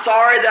 I'm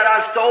sorry that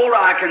I stole.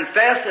 I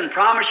confess and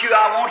promise you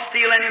I won't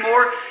steal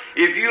anymore.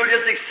 If you'll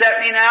just accept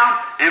me now,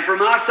 and for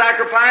my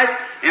sacrifice,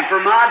 and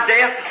for my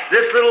death,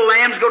 this little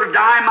lamb's going to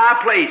die in my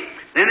place.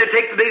 Then they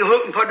take the big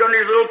hook and put it under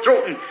his little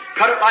throat and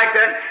cut it like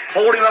that,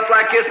 hold him up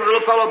like this, and the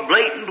little fellow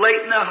blatant,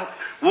 the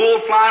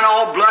wool flying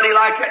all bloody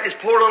like that, and his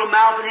poor little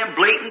mouth and him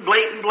blatant.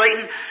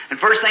 And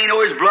first thing you know,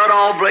 his blood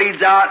all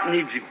blades out, and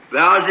he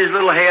bows his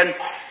little head.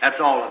 That's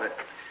all of it.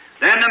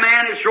 Then the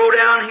man is thrown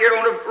down here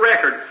on the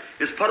record,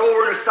 is put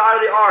over on the side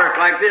of the ark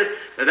like this,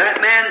 that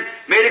man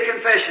made a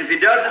confession. If he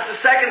does this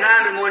a second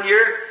time in 1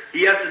 year,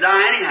 he has to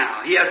die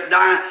anyhow. He has to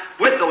die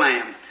with the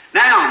lamb.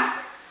 Now,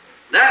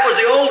 that was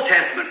the Old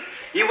Testament.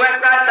 He went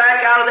right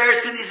back out of there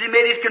as soon as he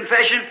made his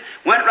confession,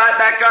 went right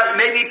back out.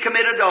 Maybe he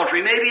committed adultery.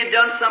 Maybe he had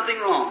done something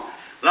wrong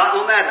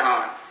on that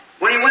hour.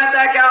 When he went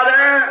back out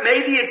there,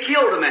 maybe he had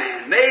killed a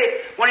man.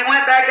 When he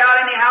went back out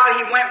anyhow,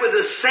 he went with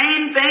the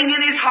same thing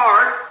in his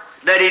heart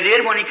that he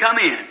did when he come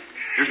in.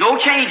 There's no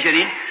change in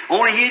him.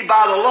 Only he,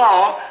 by the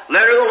law,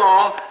 letter of the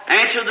law,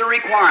 answered the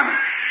requirement.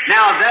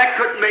 Now,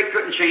 that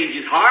couldn't change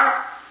his heart.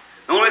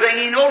 The only thing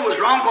he knew was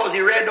wrong because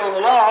he read on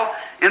the law,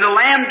 and the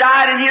lamb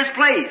died in his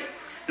place.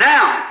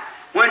 Now,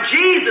 when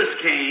Jesus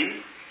came,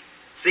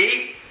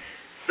 see,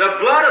 the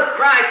blood of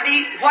Christ,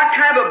 what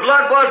kind of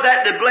blood was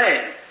that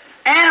bled?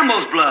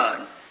 Animal's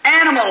blood,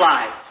 animal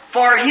life,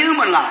 for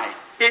human life.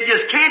 It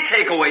just can't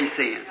take away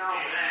sin.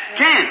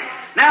 Can't.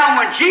 Now,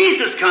 when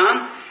Jesus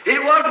come,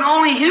 it wasn't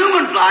only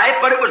human's life,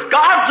 but it was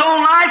God's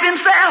own life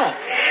Himself.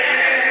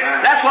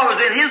 That's what was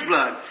in His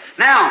blood.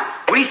 Now,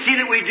 we see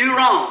that we do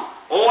wrong.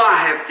 Oh,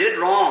 I have did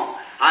wrong.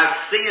 I've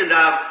sinned.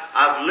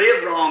 I've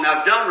lived wrong.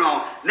 I've done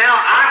wrong. Now,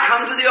 I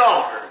come to the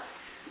altar.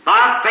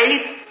 By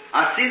faith,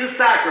 I see the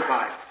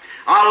sacrifice.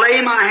 I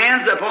lay my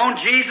hands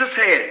upon Jesus'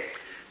 head.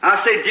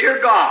 I say,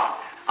 Dear God,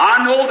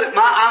 I know that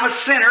I'm a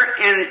sinner,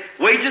 and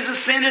wages of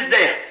sin is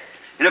death.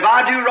 And if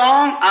I do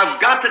wrong, I've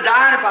got to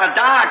die, and if I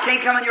die, I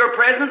can't come in your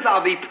presence.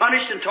 I'll be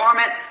punished and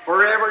tormented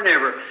forever and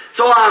ever.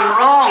 So I'm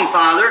wrong,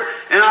 Father,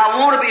 and I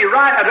want to be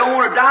right. I don't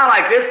want to die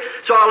like this.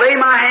 So I lay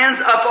my hands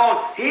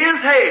upon His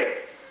head.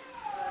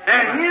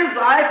 And His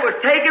life was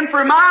taken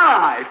for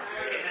my life.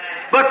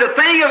 But the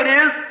thing of it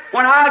is,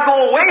 when I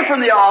go away from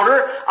the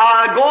altar,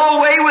 I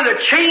go away with a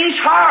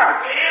changed heart.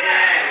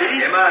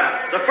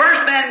 The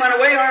first man went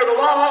away under the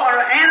law,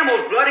 under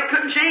animal's blood. He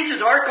couldn't change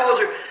his heart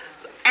because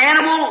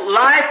animal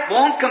life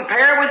won't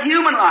compare with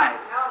human life.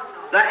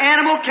 The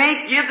animal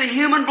can't give the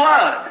human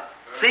blood.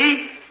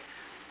 See?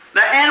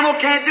 The animal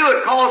can't do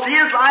it because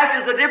his life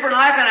is a different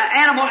life, and an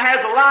animal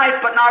has a life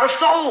but not a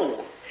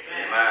soul.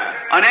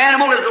 An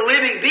animal is a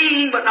living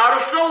being but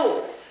not a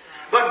soul.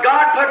 But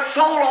God put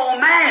soul on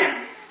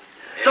man.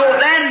 So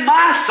then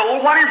my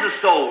soul, what is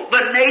the soul?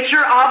 The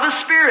nature of the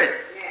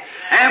Spirit.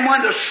 And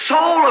when the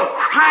soul of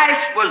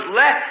Christ was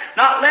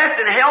not left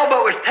in hell,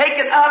 but was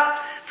taken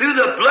up through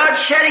the blood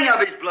shedding of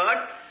His blood,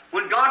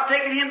 when God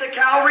taken Him to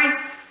Calvary,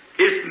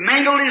 He's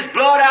mingled His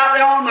blood out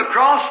there on the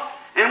cross,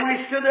 and when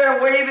He stood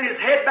there waving His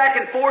head back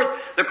and forth,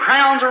 the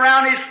crowns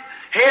around His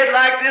head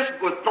like this,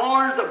 with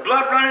thorns, the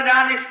blood running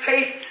down His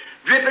face,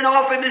 dripping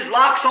off with His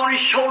locks on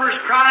His shoulders,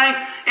 crying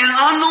in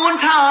unknown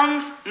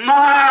tongues,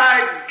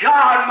 my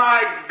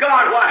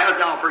God, why hast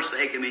Thou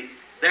forsaken me?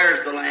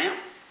 There's the Lamb.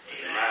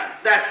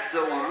 That's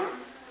the one.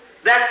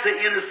 That's the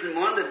innocent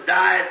one that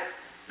died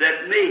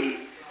that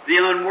me, the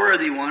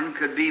unworthy one,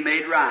 could be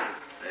made right.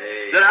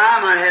 That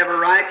I might have a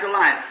right to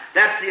life.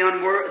 That's the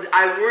unworthy.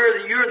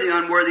 You're the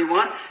unworthy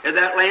one, and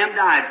that Lamb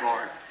died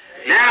for.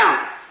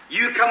 Now,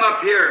 you come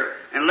up here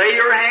and lay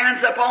your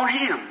hands upon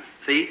Him,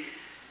 see,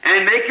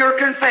 and make your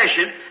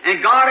confession,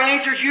 and God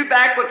answers you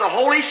back with the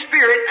Holy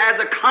Spirit as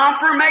a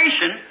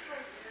confirmation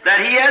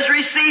that He has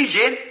received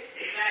you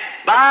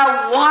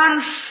by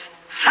one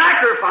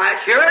sacrifice.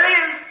 Here it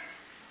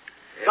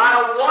is. By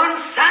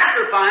one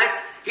sacrifice,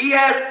 He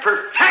has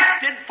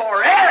perfected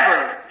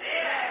forever.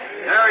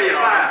 There you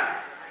are.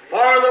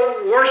 For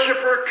the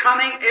worshiper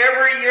coming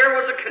every year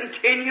was a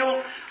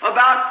continual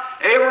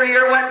every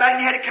year went back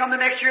and he had to come the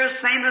next year,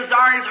 the same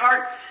desire in his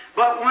heart.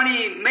 But when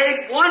He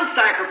made one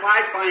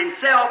sacrifice by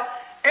Himself,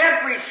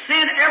 every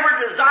sin,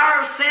 every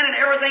desire of sin and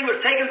everything was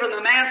taken from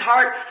the man's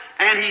heart,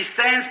 and he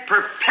stands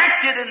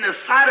perfected in the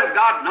sight of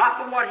God, not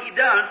for what he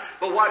done,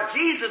 but what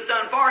Jesus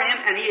done for him,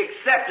 and he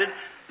accepted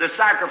the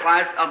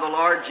sacrifice of the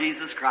Lord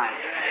Jesus Christ.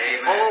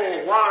 Amen.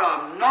 Oh, what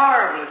a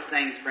marvelous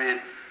thing,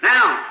 friend.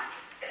 Now,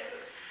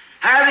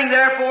 having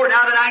therefore,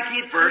 now the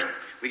 19th verse,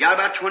 we got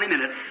about 20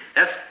 minutes.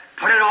 Let's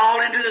put it all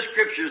into the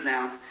Scriptures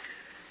now.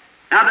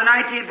 Now the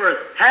 19th verse.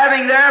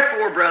 Having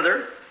therefore,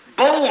 brother,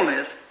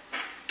 boldness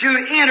to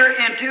enter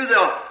into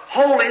the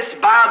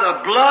holiest by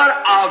the blood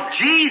of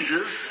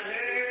Jesus.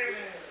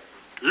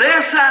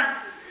 Listen.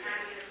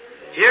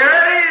 Here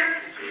it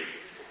is.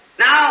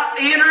 Now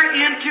enter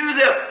into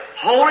the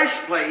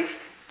holiest place.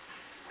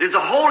 There's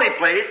a holy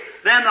place,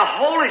 then the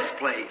holiest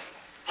place.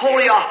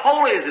 Holy of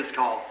holies it's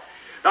called.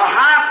 The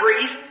high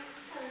priest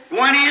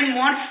went in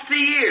once a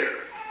year.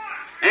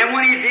 And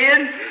when he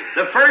did,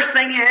 the first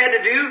thing he had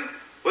to do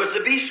was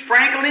to be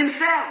sprinkled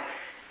himself.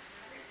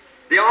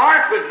 The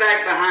ark was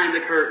back behind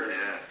the curtain.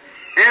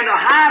 And the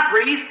high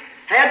priest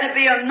had to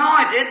be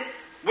anointed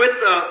with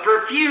the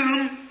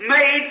perfume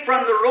made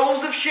from the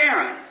rose of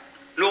Sharon.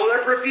 No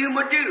other perfume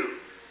would do.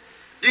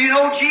 Do you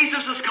know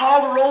Jesus is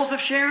called the rose of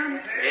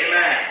Sharon?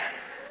 Amen.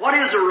 What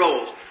is a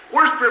rose?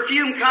 Where's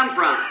perfume come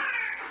from?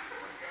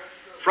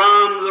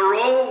 From the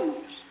rose.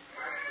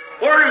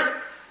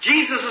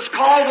 Jesus is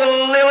called the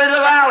lily of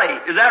the valley.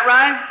 Is that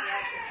right?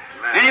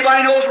 Amen.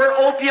 Anybody knows where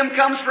opium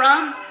comes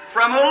from?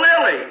 From a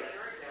lily.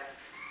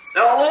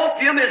 The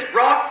opium is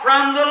brought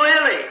from the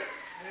lily.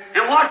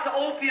 And what's the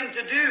opium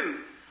to do?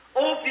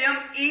 Opium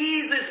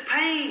eases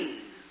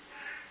pain.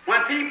 When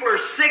people are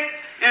sick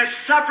and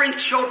suffering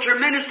so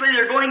tremendously,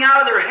 they're going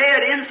out of their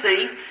head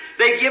insane,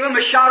 they give them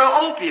a shot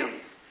of opium.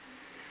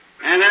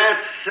 And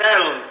that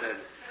settles it.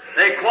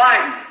 They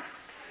quieten.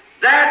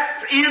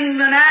 That's in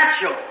the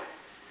natural.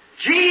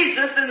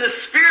 Jesus in the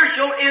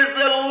spiritual is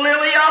the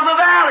lily of the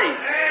valley.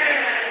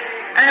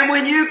 And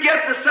when you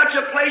get to such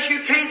a place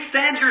you can't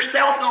stand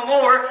yourself no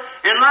more,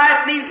 and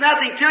life means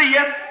nothing to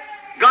you,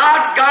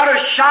 God's got a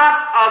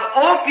shot of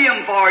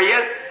opium for you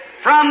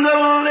from the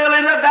lily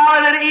of the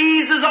valley that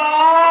eases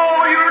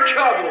all your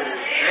troubles.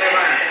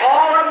 Amen.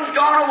 All of them's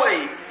gone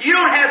away. You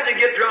don't have to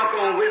get drunk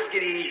on whiskey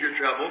to ease your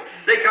trouble.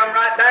 They come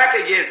right back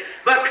again.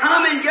 But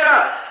come and get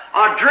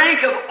a drink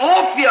of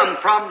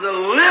opium from the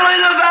lily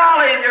of the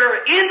valley, and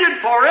you're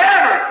ended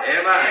forever.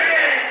 Amen.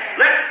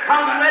 Let's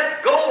come and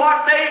let go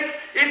what may.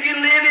 If you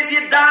live, if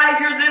you die, if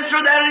you're this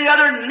or that or the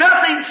other,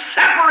 nothing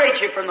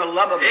separates you from the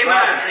love of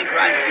God in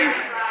Christ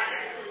Jesus.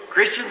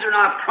 Christians are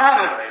not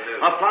promised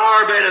a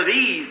flower bed of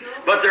ease,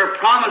 but they're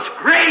promised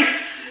grace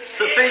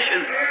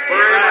sufficient for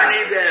every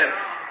need to have.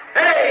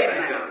 Hey,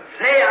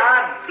 say,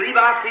 I believe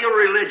I feel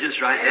religious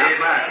right now.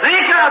 Amen.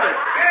 Think of it.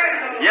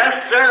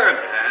 Yes,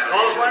 sir.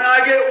 Because when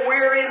I get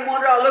weary and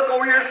wonder, I look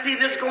over here and see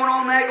this going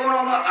on, that going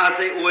on, I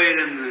think, wait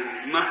a minute.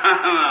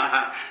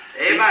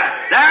 Amen.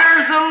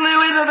 There's the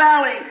lily of the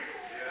valley.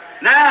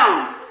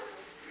 Now,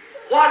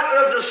 what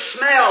does the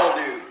smell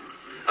do?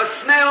 A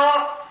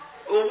smell,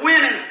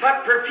 women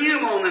put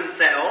perfume on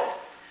themselves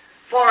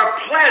for a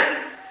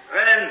pleasant,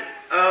 and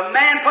a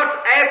man puts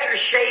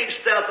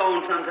aftershave stuff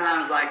on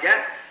sometimes like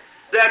that,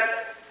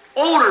 that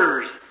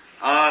odors,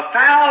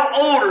 foul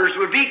odors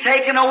would be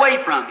taken away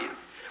from you.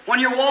 When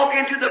you walk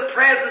into the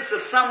presence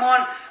of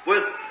someone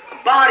with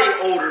body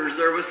odors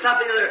or with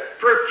something other,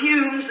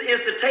 perfumes is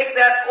to take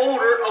that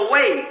odor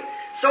away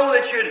so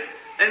that you,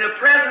 in the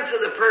presence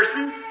of the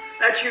person,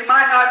 that you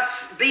might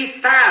not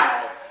be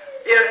foul,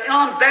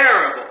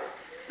 unbearable.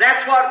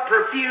 That's what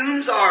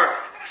perfumes are.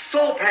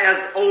 Soap has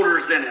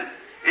odors in it.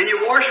 And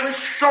you wash with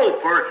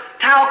soap or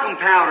talcum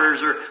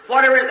powders or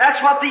whatever.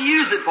 That's what they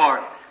use it for.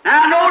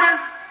 Now notice.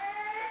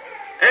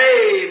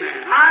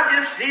 Amen. I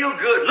just feel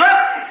good. Look,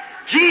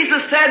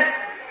 Jesus said,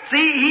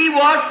 see, He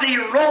was the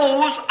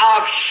rose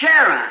of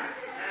Sharon.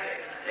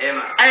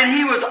 Amen. And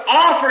He was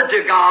offered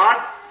to God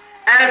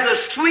as a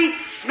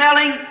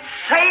sweet-smelling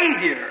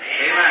Savior.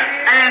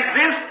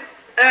 Amen.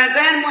 And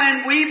then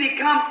when we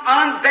become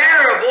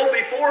unbearable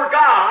before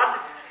God,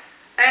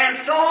 and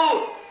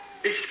so,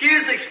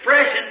 excuse the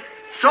expression,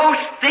 so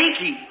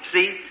stinky,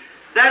 see,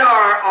 that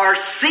our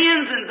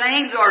sins and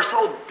things are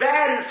so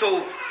bad and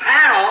so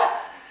foul,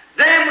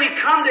 then we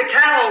come to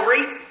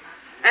Calvary,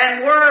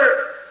 and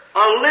we're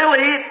a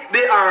lily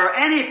or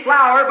any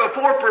flower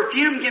before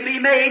perfume can be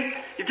made.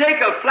 You take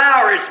a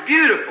flower, it's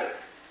beautiful.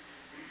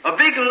 A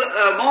big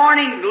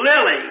morning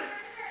lily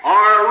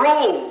or a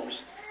rose.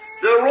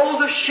 The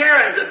rose of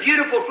Sharon's a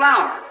beautiful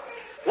flower.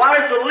 While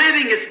it's a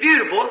living, it's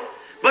beautiful,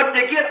 but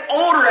to get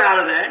odor out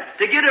of that,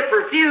 to get a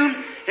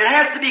perfume, it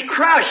has to be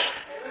crushed.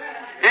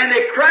 And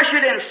they crush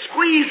it and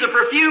squeeze the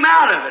perfume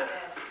out of it.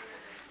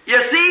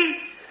 You see,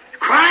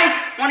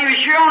 Christ, when He was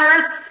here on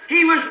earth,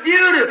 He was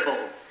beautiful.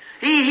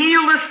 He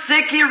healed the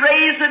sick, He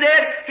raised the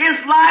dead. His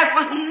life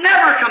was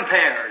never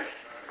compared.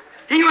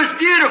 He was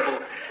beautiful.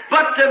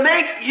 But to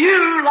make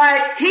you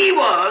like He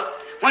was,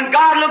 when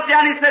God looked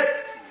down, He said,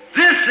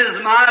 "This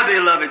is my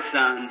beloved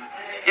Son,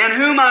 in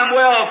whom I'm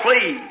well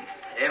pleased."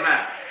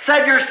 Amen.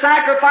 Said, "Your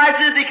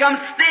sacrifices become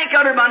stink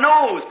under my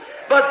nose,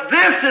 but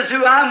this is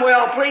who I'm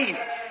well pleased."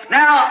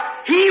 Now,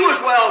 He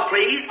was well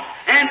pleased,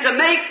 and to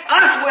make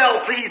us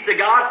well pleased to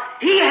God,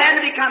 He had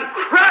to become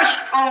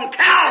crushed on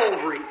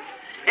Calvary.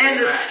 And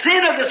the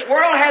sin of this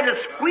world had to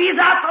squeeze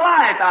out the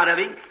life out of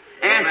Him.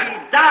 And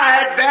He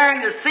died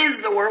bearing the sins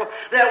of the world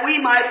that we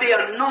might be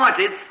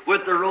anointed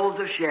with the rose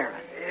of Sharon.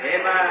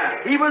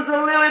 Amen. He was the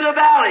lily of the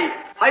valley.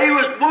 He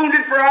was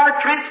wounded for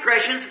our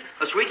transgressions,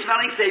 a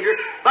sweet-smelling Savior.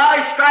 By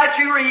His stripes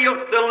we were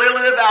healed, the lily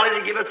of the valley,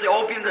 to give us the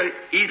opium to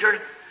ease our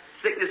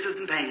sicknesses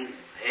and pains.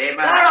 Amen.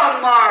 What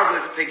a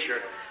marvelous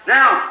picture.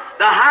 Now,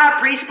 the high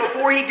priest,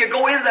 before he could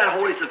go into that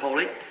holiest of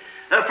holies,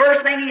 the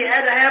first thing he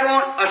had to have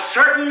on a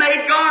certain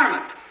made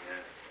garment.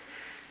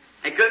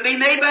 It couldn't be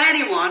made by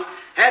anyone.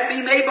 It had to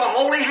be made by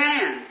holy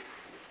hands.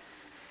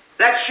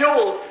 That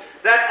shows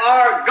that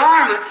our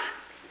garments,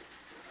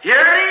 here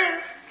it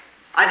is.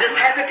 I just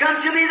had to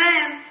come to me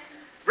then.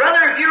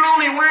 Brother, if you're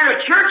only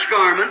wearing a church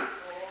garment,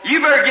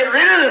 you better get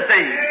rid of the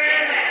thing.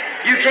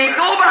 You can't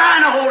go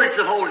behind the holiest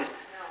of holies.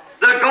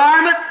 The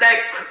garment that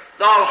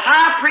the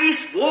high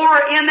priest wore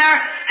in there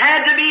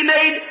had to be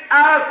made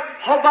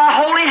by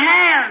holy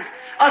hands,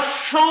 of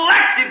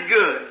selected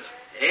goods.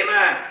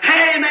 Amen.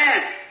 Amen.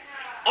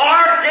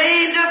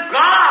 Ordained of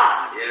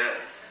God. Yes.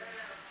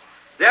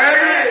 There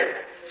it is.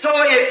 So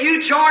if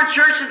you join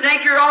church and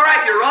think you're all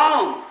right, you're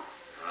wrong.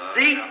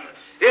 See,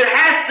 it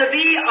has to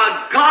be a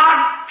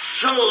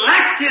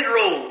God-selected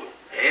robe.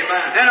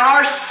 Amen. And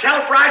our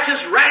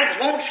self-righteous rags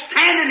won't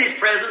stand in His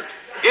presence.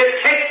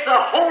 It takes the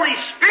Holy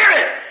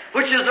Spirit,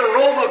 which is the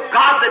robe of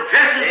God that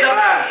dresses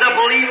up the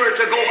believer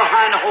to go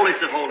behind the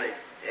holiest of holies.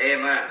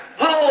 Amen.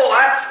 Oh,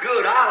 that's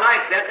good. I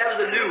like that. That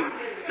was a new one.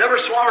 Never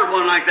swallowed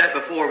one like that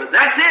before, but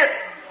that's it.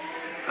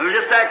 It was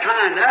just that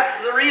kind.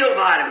 That's the real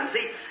vitamin.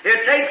 See, it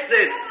takes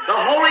the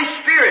Holy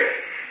Spirit.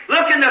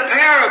 Look in the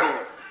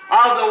parable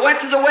of went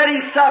to the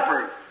wedding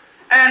supper,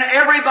 and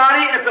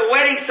everybody at the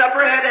wedding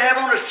supper had to have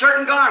on a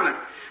certain garment.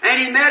 And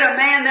he met a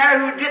man there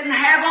who didn't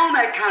have on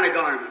that kind of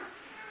garment.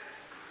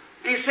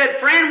 He said,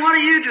 "Friend, what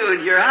are you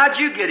doing here? How'd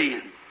you get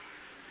in?"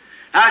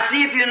 Now,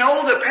 see, if you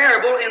know the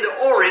parable in the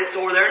Orient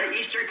over there in the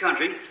Eastern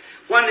country,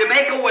 when they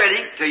make a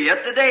wedding, till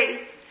yet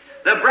today,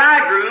 the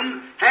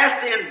bridegroom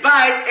has to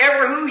invite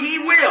ever who he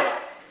will.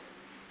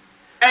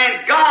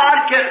 And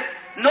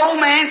no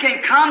man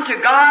can come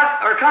to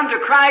God or come to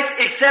Christ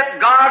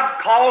except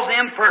God calls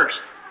him first.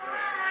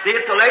 See,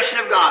 it's the election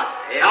of God.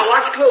 Yeah. Now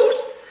watch close.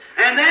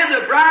 And then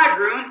the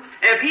bridegroom,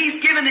 if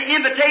he's given the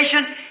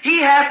invitation,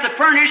 he has to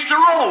furnish the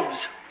robes.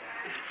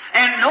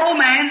 And no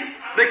man,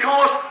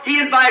 because he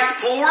invites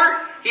poor,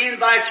 he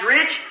invites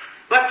rich,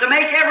 but to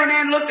make every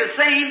man look the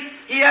same,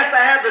 he has to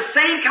have the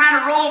same kind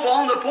of robe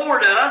on the poor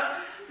does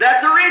that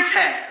the rich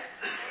have.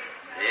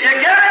 You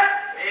get it?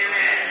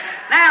 Amen.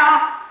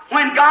 Now,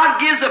 when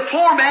God gives the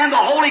poor man the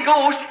Holy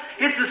Ghost,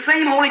 it's the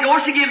same Holy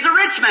Ghost He gives the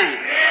rich man.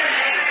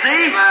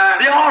 See?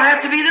 They all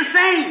have to be the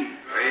same.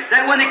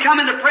 That when they come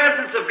in the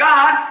presence of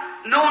God,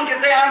 no one can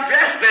say, I'm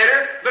dressed better,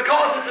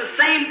 because it's the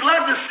same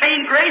blood, the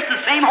same grace,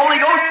 the same Holy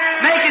Ghost,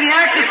 making you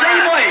act the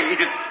same way.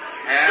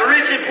 The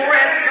rich and poor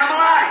have to come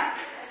alike.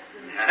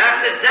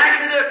 That's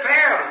exactly the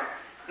parable.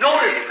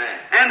 Notice.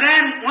 And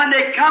then when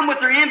they come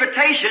with their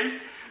invitation,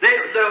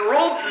 the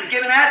robes is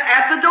given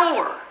at the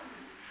door.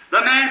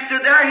 The man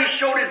stood there, he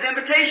showed his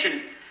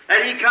invitation.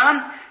 That he come,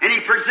 and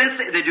he presents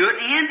it. They do it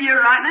in India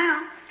right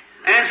now.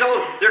 And so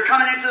they're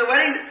coming into the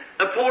wedding.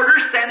 The porters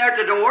stand there at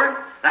the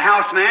door, the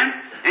houseman,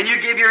 and you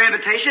give your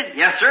invitation.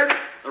 Yes, sir.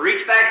 They'll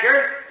reach back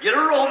here, get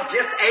a robe,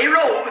 just a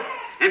robe,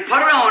 and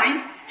put it on him.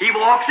 He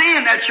walks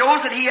in. That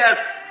shows that he has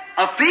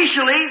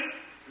officially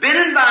been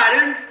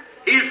invited.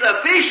 He's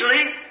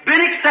officially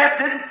been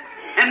accepted.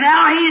 And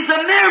now he's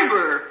a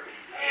member.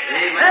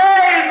 Amen.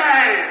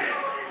 Amen.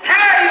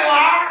 There you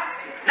are.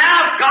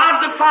 Now God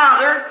the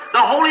Father,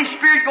 the Holy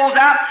Spirit goes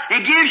out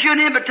and gives you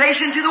an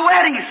invitation to the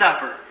wedding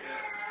supper.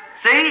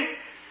 See?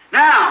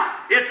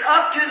 Now, it's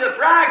up to the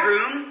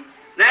bridegroom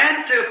then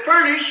to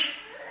furnish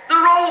the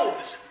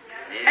robes.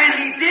 And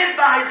he did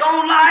by his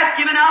own life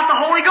giving out the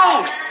Holy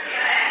Ghost.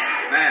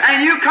 Amen.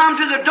 And you come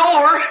to the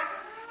door,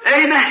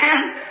 amen,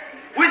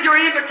 with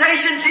your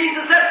invitation.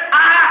 Jesus said,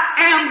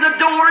 I am the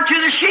door to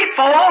the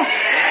sheepfold.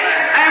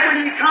 And when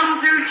you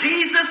come through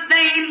Jesus'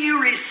 name, you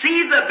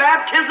receive the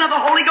baptism of the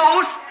Holy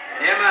Ghost.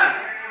 Amen.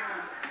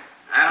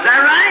 Is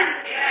that right?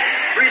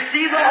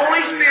 Receive the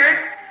Holy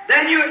Spirit.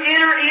 Then you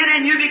enter in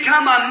and you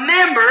become a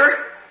member.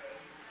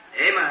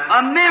 Amen.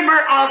 A member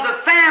of the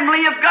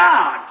family of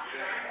God.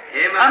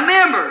 Amen. A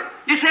member.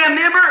 You say a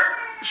member?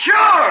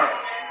 Sure.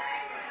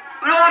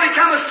 No, I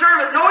become a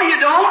servant. No, you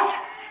don't.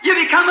 You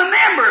become a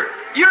member.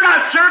 You're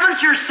not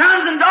servants, you're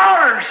sons and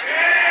daughters.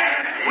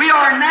 We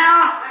are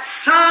now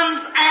sons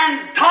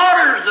and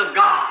daughters of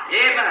God.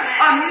 Amen.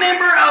 A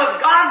member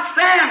of God's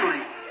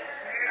family.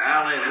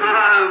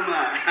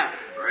 Hallelujah.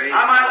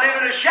 I might live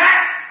in a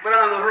shack, but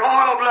I'm the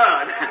royal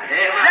blood. Amen.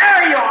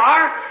 There you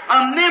are,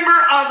 a member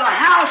of the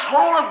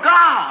household of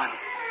God.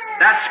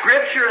 That's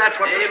Scripture. That's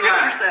what the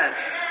Scripture says.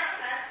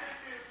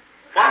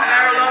 What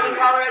manner of love the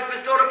Father has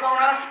bestowed upon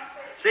us?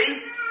 See?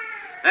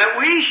 That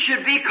we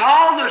should be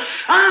called the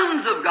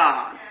sons of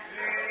God.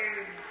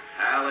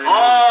 Hallelujah.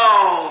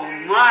 Oh,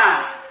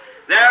 my.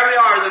 There we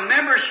are, the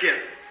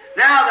membership.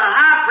 Now, the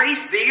high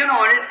priest, being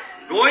anointed,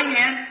 going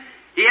in,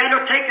 he had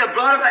to take the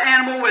blood of the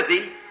animal with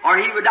him, or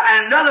he would die.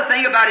 And another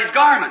thing about his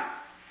garment.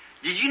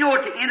 Did you know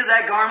at the end of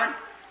that garment?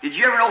 Did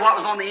you ever know what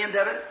was on the end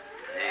of it?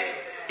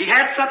 He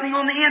had something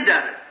on the end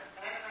of it.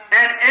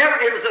 And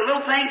it was a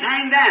little thing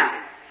hanging down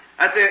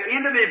at the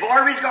end of the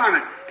border of his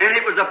garment. And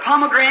it was a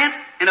pomegranate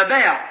and a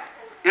bell.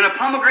 And a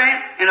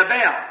pomegranate and a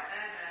bell.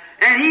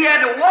 And he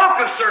had to walk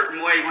a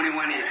certain way when he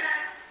went in.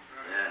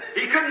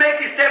 He couldn't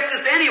make his steps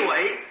just any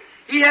way.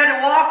 He had to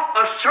walk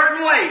a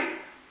certain way.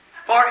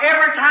 For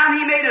every time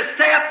he made a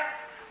step,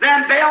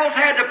 then bells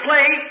had to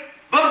play,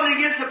 bubbling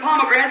against the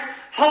pomegranates,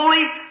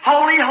 holy,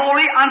 holy,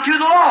 holy unto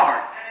the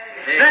Lord.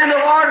 Amen. Then the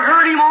Lord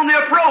heard him on the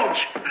approach.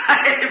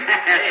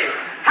 Amen.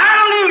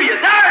 Hallelujah.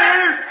 There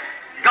it is.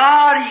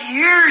 God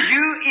hears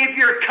you if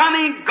you're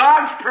coming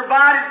God's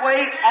provided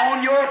way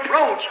on your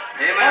approach.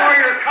 Amen. Or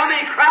you're coming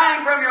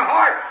crying from your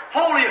heart,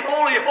 holy,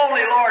 holy,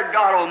 holy Lord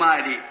God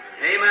Almighty.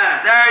 Amen.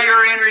 There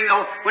you're entering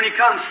when He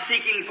comes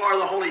seeking for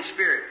the Holy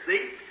Spirit.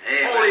 See?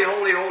 Amen. Holy,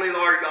 holy, holy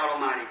Lord God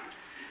Almighty.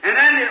 And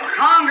then the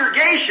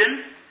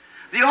congregation,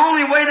 the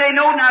only way they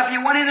know now, if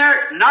you went in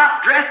there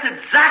not dressed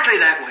exactly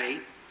that way,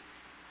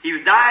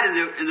 he died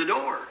in the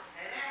door.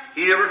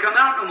 He never come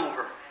out no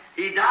more.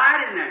 He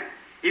died in there.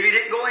 If he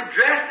didn't go in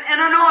dressed and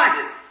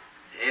anointed.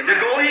 Amen.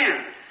 To go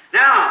in.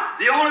 Now,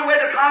 the only way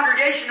the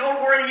congregation knows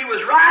whether he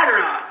was right or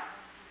not.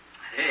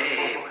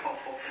 Amen.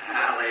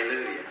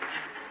 Hallelujah.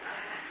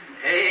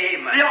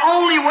 Amen. The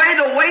only way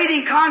the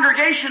waiting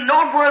congregation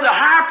knowed whether the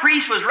high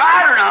priest was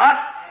right or not,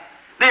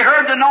 they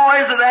heard the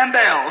noise of them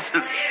bells.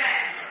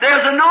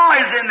 There's a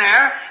noise in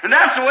there, and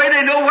that's the way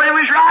they know whether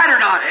he was right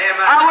or not.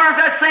 Amen. I wonder if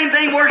that same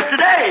thing works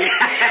today.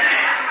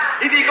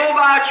 If you go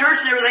by a church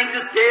and everything's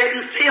just dead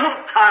and still,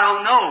 I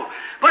don't know.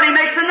 But he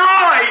makes a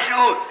noise, you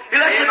know. He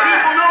lets the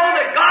people know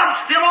that God's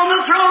still on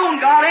the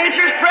throne. God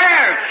answers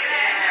prayer.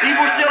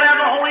 People still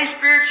have the Holy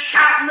Spirit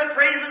shouting shouting the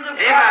praises of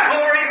God, Amen.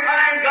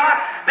 glorifying God,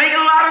 making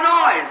a lot of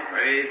noise.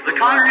 Praise The the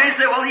congregation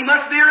said, well, he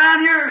must be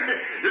around here.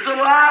 This is a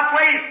live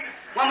place.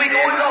 When we go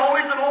into the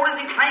holies of holies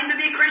and claim to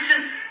be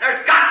Christians,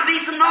 there's got to be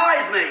some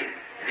noise made.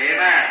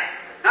 Amen.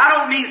 Now, I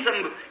don't mean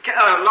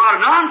a lot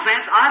of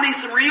nonsense. I mean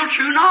some real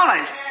true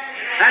noise.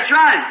 That's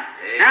right.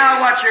 Amen.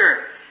 Now, watch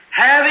here.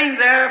 Having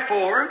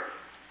therefore,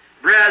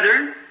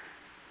 brethren,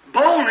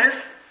 boldness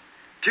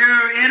to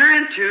enter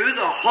into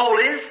the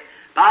holies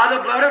by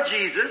the blood of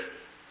Jesus,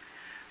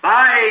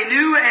 by a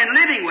new and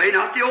living way,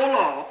 not the old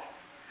law,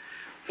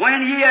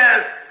 when he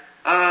has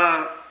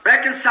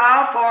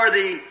reconciled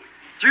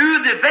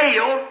through the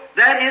veil,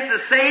 that is to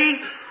say,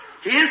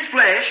 his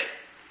flesh,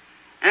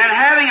 and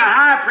having a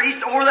high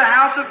priest over the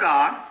house of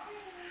God,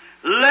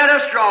 let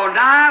us draw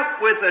nigh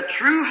with a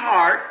true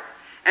heart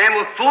and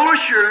with full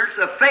assurance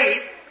of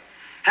faith,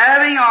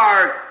 having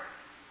our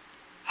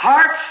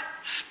hearts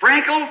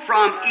sprinkled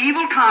from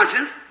evil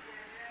conscience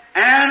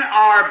and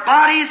our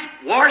bodies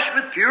washed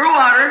with pure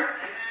water.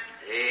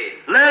 Amen.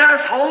 Let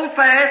us hold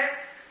fast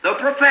the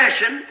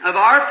profession of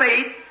our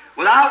faith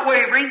without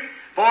wavering,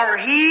 for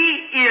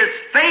he is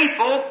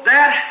faithful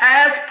that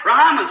has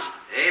promised.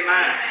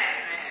 Amen.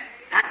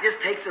 That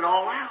just takes it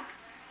all out.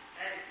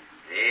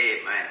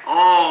 Amen.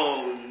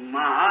 Oh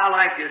my, I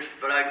like this,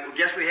 but I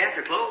guess we have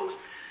to close.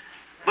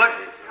 But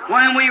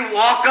when we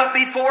walk up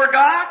before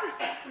God,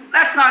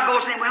 let's not go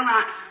saying, well,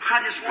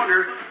 I just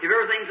wonder if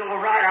everything's all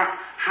right.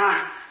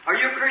 Are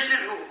you a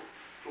Christian?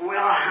 Well,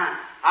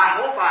 I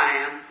hope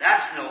I am.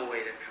 That's no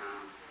way to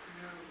come.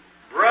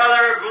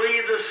 Brother,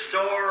 believe the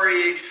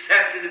story,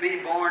 accepted to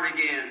be born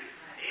again,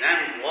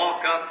 then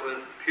walk up with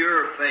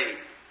pure faith.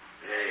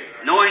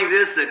 Knowing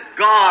this, that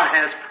God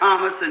has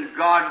promised and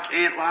God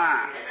can't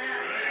lie.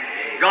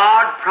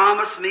 God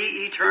promised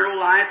me eternal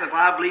life if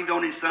I believed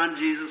on His Son,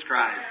 Jesus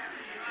Christ.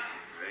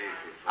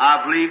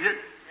 I believed it.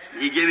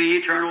 He gave me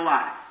eternal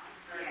life.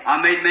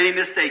 I made many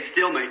mistakes,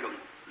 still make them.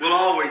 We'll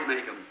always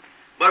make them.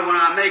 But when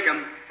I make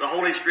them, the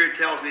Holy Spirit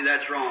tells me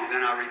that's wrong.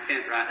 Then I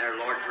repent right there.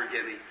 Lord,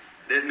 forgive me.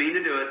 Didn't mean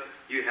to do it.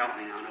 You help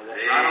me now. I walk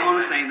right on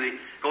the same thing.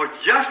 Because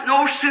just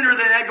no sooner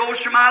than that goes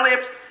through my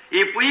lips,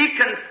 if we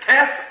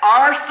confess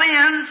our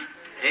sins,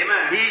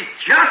 Amen. He's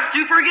just to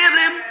forgive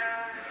them.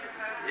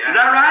 Yeah. Is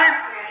that right?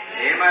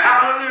 Amen.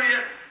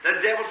 Hallelujah. The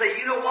devil say,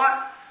 you know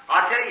what?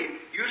 I'll tell you,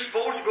 you're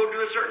supposed to go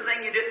do a certain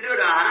thing, you didn't do it.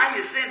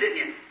 You sinned,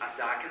 didn't you? I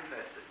said, I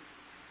confessed it.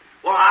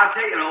 Well, I'll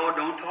tell you, no,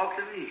 don't talk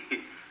to me.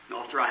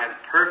 No, sir, I have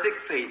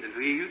perfect faith in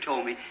who you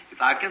told me. If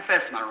I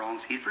confess my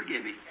wrongs, He'd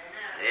forgive me.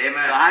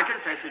 Amen. So I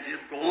confess it,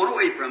 just go on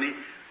away from me.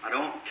 I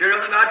don't care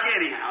nothing about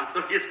you anyhow,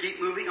 so just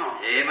keep moving on.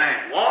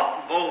 Amen.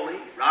 Walk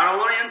boldly, right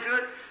on into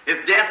it.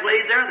 If death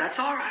lays there, that's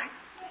all right.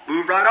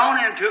 Move right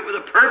on into it with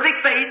a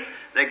perfect faith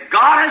that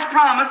God has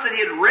promised that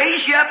He'd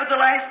raise you up at the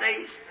last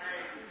days.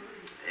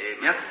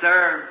 Amen. Yes,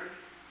 sir.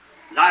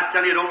 As I was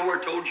telling you, I don't know where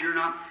I told you or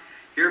not.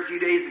 Here a few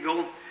days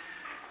ago,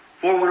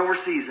 before I went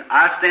overseas,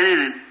 I was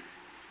standing and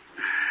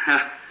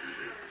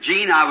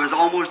Gene, I was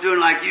almost doing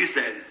like you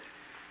said.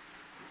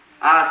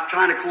 I was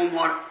trying to comb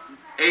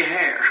a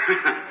hair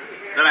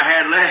that I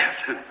had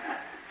left.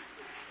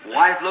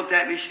 Wife looked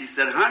at me, she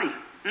said, honey,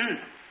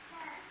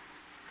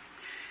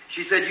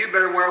 she said, you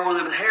better wear one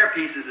of those hair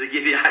pieces they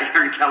give you out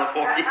here in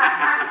California.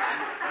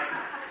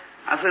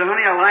 I said,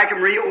 honey, I like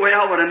them real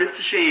well, but I'm just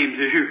ashamed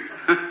to.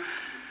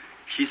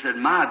 She said,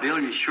 my, Bill,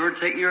 you sure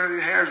take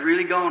your hair's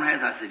really gone, has?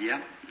 I said,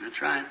 yep,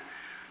 that's right.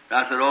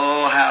 I said,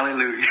 oh,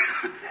 hallelujah.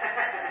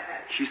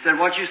 She said,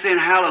 what you saying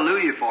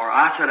hallelujah for?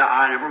 I said,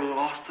 I never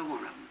lost a one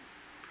of them.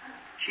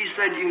 She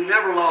said, you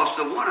never lost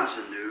a one? I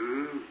said,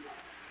 no.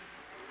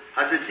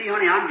 I said, see,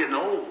 honey, I'm getting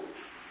old.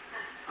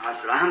 I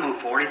said, I'm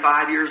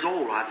 45 years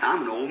old. I said,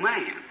 I'm an old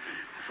man.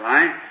 That's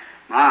right.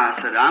 I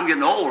said, I'm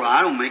getting old.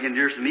 I don't make any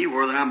difference to me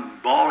whether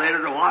I'm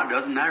bald-headed or what. It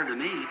doesn't matter to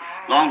me.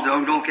 As long as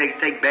I don't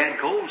take bad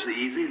colds so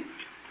easy.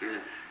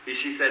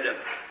 She said,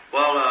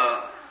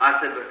 I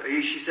said,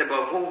 she said,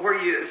 well, where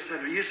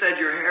you said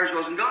your hairs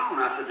wasn't gone.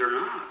 I said, they're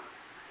not.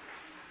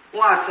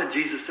 Well, I said,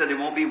 Jesus said there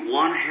won't be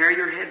one hair of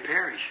your head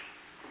perish.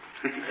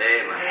 Amen.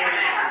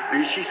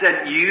 And she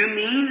said, you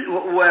mean?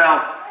 Well,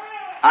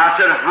 I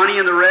said, honey,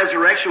 in the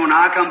resurrection, when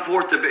I come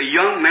forth to be a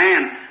young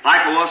man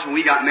like I was when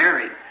we got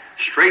married,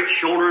 straight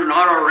shoulders,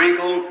 not a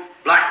wrinkle,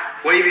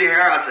 black wavy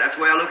hair, I said, that's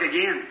the way I look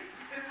again.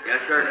 Yes,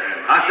 sir.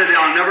 I said,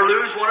 I'll never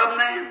lose one of them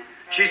then.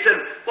 She said,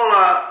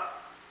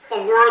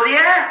 well, where are they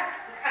at?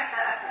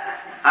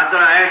 I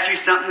said, I asked you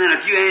something, and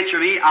if you answer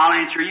me, I'll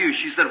answer you.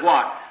 She said,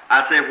 what?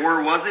 I said,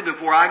 where was he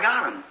before I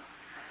got him?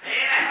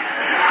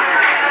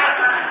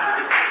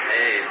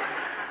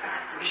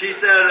 She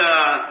said,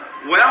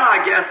 well, I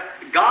guess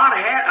God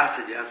had... I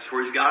said, yeah, that's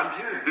where He's got him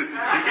too.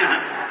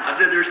 I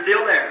said, they're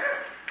still there.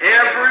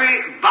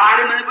 Every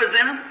vitamin that was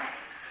in them,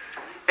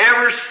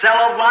 every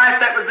cell of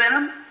life that was in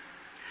them,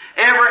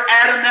 every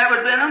atom that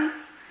was in them,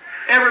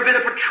 every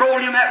bit of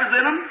petroleum that was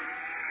in them,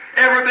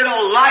 every bit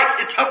of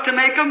light it took to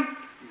make them,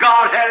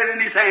 God had it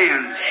in His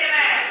hands.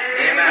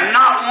 Amen.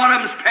 Not one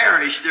of them's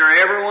perished. They're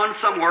every one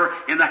somewhere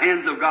in the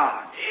hands of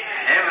God.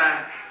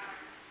 Amen.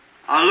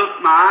 I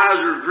looked, my eyes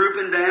are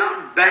drooping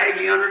down,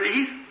 baggy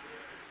underneath,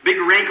 big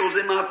wrinkles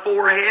in my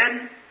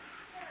forehead.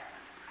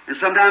 And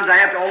sometimes I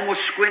have to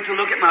almost squint to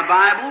look at my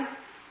Bible.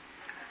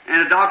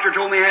 And the doctor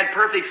told me I had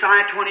perfect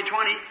sight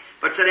 20/20,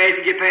 but said as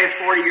you get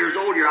past 40 years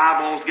old, your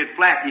eyeballs get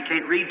flat and you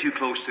can't read too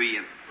close to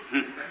you.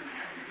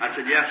 I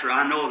said, yes, sir,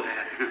 I know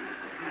that.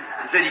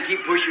 He said, you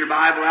keep pushing your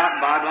Bible out,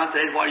 and Bible out. I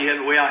said, why do you have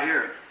it way out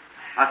here?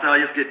 I said, I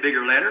just get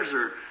bigger letters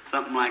or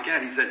something like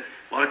that. He said,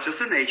 well, it's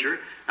just a nature.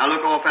 I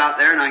look off out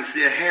there and I can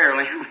see a hair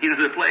laying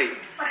into the plate.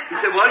 He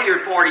said, well,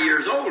 you're 40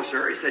 years old,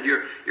 sir. He said,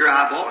 your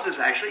eyeballs is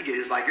actually,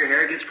 it's like your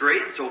hair gets great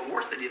and so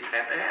forth, that you just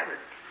have to have it.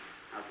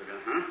 I said,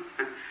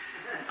 uh-huh.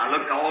 I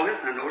looked at all this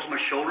and I noticed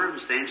my shoulder,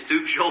 the same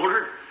stoop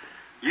shoulder.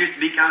 Used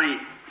to be kind of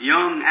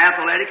young,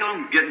 athletic.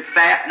 I'm getting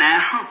fat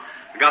now.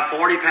 I got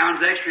 40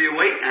 pounds extra of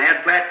weight, and I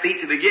had flat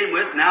feet to begin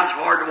with. Now it's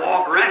hard to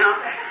walk around.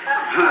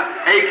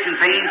 Aches and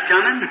pains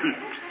coming.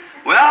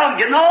 Well, I'm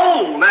getting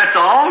old, that's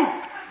all.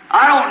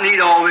 I don't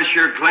need all this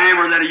here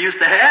glamour that I used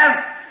to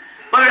have,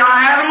 but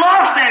I haven't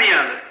lost any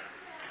of it.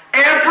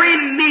 Every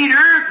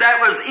meter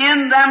that was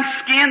in them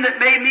skin that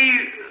made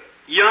me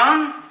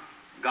young,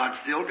 God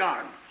still got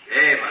them.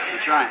 Amen.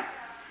 That's right.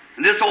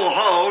 And this old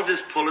hull's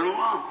just pulling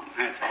along,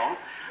 that's all.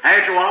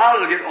 After a while,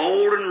 it'll get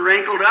old and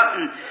wrinkled up,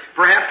 and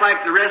perhaps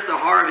like the rest of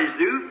Harveys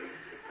do.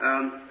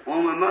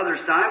 On my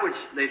mother's side, which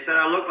they said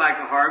I look like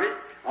the Harveys,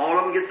 all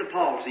of them gets the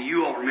palsy.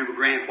 You all remember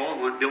Grandpa,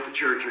 the one that built the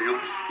church, you know.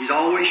 He's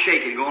always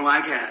shaking, going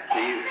like that.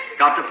 See,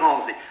 got the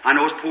palsy. I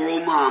know his poor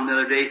old mom the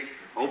other day.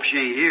 Hope she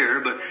ain't here,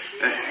 but...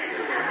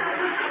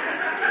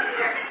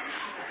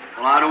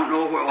 well, I don't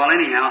know where... Well,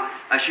 anyhow,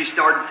 she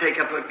started to take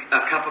up a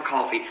cup of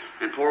coffee,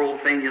 and poor old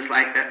thing just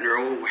like that, and her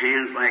old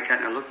hands like that,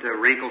 and I looked at the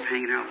wrinkles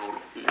hanging out.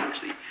 Oh,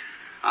 see,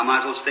 I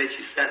might as well say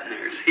she's sitting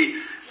there,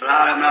 see. But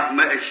I'm not...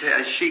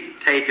 She can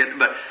take it,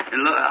 but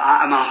and look,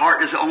 my heart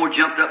just almost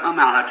jumped up my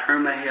mouth. I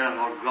turned my head, I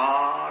thought,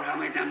 God, how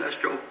many times I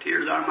stroked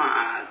tears out of my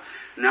eyes.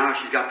 Now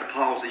she's got the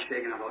palsy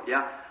shaking. I thought,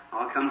 yeah,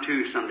 I'll come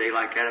too someday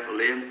like that if I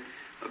live.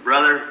 But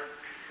brother,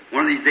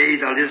 one of these days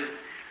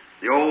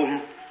the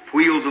old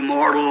wheels of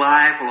mortal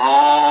life will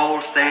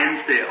all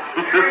stand still.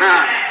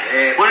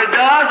 When it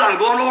does, I'm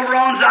going over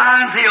on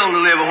Zion's Hill to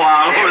live a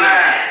while over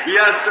there.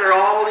 Yes, sir,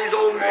 all these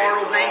old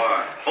mortal things.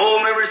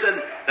 Old memory said,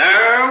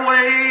 there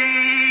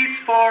waits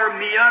for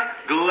me a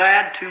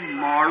glad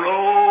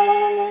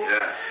tomorrow,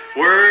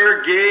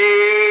 where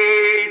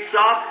gates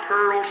of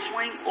pearl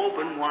swing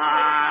open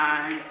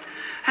wide.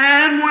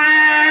 And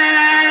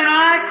when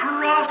I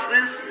cross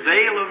this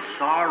veil of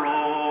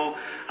sorrow,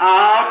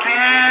 I'll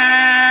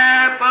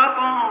camp up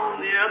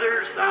on the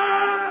other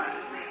side.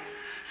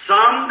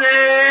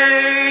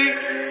 Someday,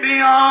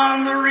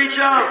 beyond the reach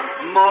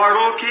of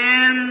mortal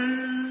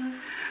kin,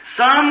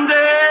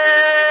 someday,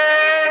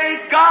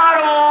 God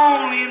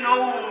only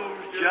knows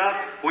just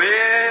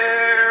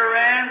where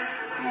and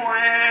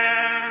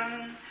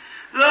when,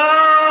 the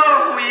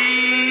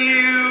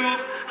wheels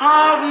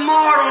of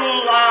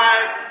mortal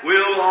life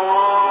will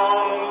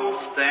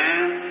all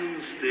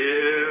stand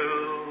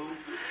still.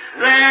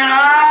 Then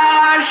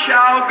I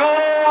shall go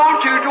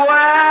to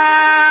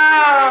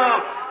dwell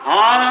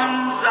on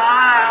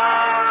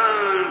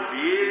Zion's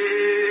hill.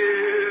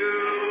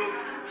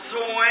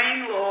 Swing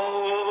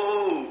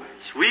low,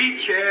 sweet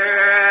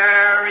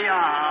chariot,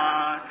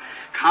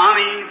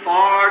 coming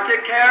far to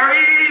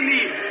carry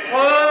me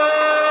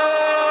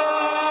home.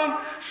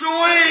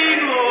 Swing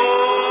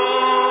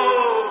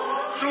low,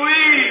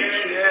 sweet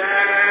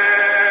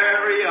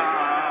chariot,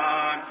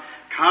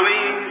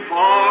 coming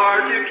far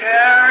to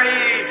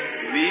carry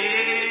me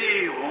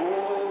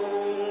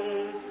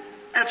home.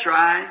 That's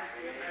right.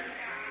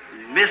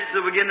 Mists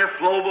will begin to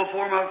flow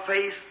before my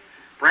face.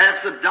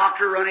 Perhaps the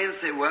doctor run in and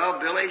say, well,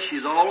 Billy,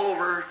 she's all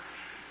over.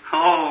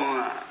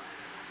 Oh,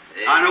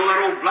 I know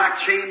that old black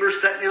chamber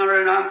sitting down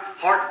there and I'm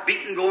heart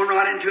beating going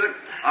right into it.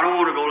 I don't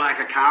want to go like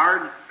a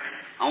coward.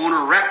 I want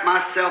to wrap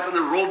myself in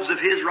the robes of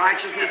His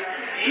righteousness,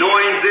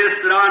 knowing this,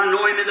 that I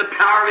know Him in the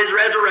power of His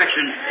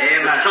resurrection.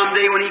 That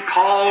someday when He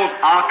calls,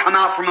 I'll come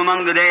out from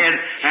among the dead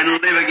and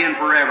live again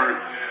forever.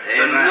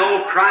 To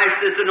know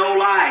Christ is to know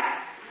life.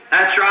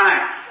 That's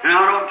right. And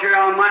I don't care,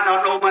 I might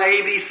not know my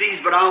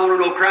ABCs, but I want to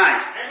know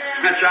Christ.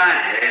 That's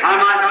right. I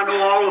might not know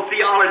all the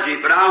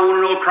theology, but I want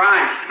to know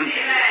Christ.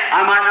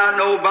 I might not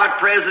know about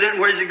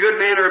President, whether he's a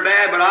good man or a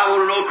bad, but I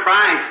want to know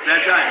Christ.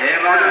 That's right.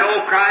 Or to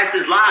know Christ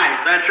is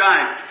life. That's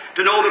right.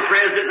 To know the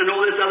President and to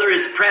know this other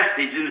is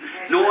prestige and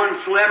knowing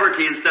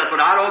celebrity and stuff, but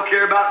I don't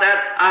care about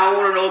that. I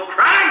want to know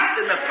Christ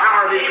and the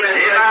power of His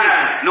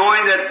resurrection.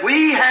 Knowing that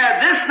we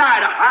have this night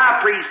a high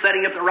priest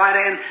sitting at the right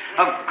hand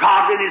of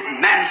God in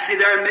His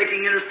majesty there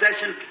making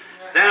intercession.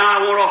 Then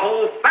I want to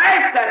hold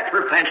fast that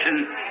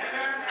profession.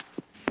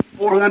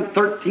 More than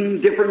 13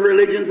 different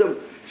religions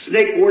of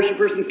snake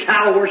worshippers and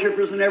cow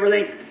worshippers and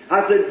everything.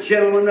 I said,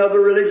 gentlemen of the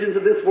religions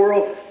of this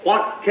world,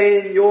 what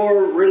can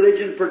your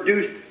religion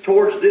produce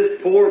towards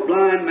this poor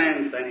blind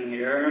man standing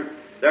here?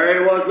 There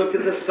he was, looked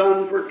at the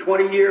sun for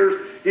 20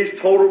 years, he's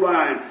total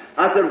blind.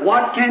 I said,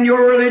 what can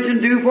your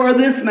religion do for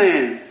this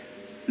man?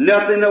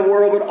 Nothing in the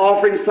world would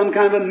offer him some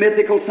kind of a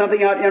mythical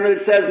something out there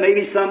that says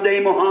maybe someday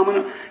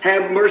Muhammad will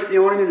have mercy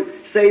on him and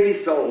save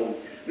his soul.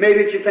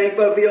 Maybe that you think,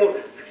 well, if he'll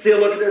still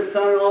look at the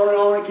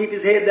sun and keep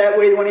his head that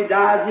way, when he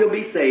dies, he'll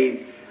be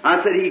saved.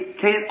 I said he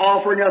can't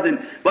offer nothing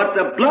but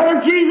the blood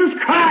of Jesus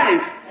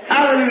Christ.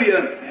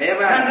 Hallelujah. Amen.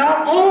 Can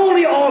not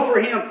only offer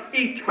him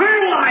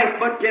eternal life,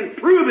 but can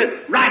prove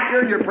it right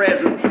here in your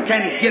presence.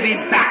 Can give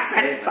him back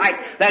that sight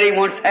that he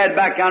once had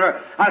back on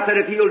her. I said,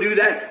 if he'll do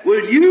that,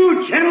 will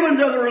you, gentlemen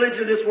of the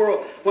religion of this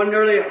world, when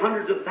nearly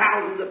hundreds of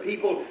thousands of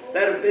people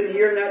that have been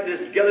here and that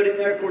just gathered in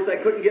there, of course, they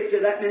couldn't get to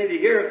that many to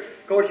hear it.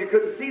 Of course, you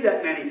couldn't see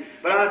that many.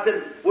 But I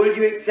said, will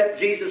you accept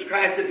Jesus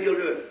Christ if he'll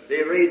do it?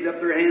 They raised up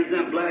their hands,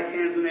 them black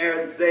hands in the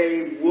air.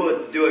 They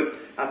would do it.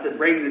 I said,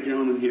 bring the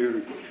gentleman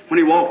here. When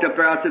he walked up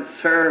there, I said,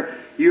 sir,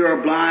 you are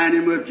blind,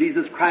 and with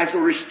Jesus Christ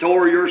will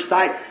restore your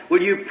sight.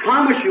 Will you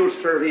promise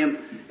you'll serve him?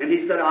 And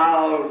he said,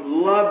 I'll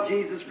love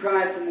Jesus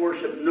Christ and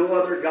worship no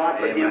other God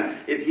but him.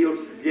 If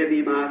he'll give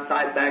me my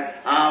sight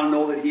back, I'll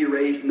know that he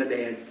raised from the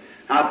dead.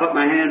 I put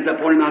my hands up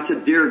on him. I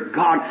said, dear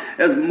God,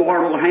 as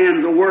mortal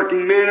hands a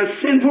working man, a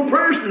sinful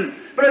person.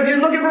 But if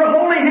you're looking for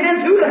holy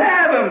hands, who'd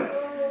have them?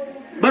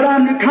 But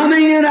I'm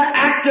coming in an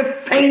act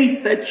of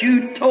faith that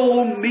you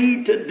told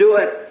me to do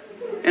it.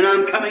 And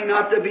I'm coming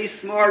not to be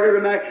smarter,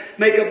 to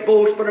make a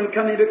boast, but I'm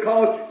coming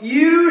because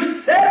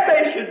you said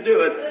they should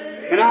do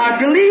it. And I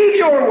believe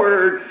your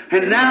word.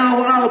 And now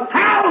while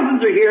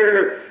thousands are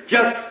here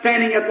just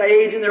standing at the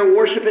age and they're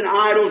worshiping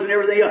idols and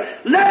everything else,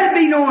 let it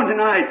be known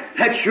tonight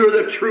that you're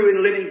the true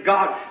and living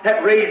God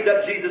that raised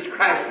up Jesus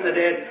Christ from the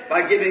dead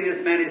by giving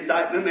this man his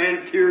sight. And the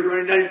man, tears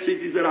running down his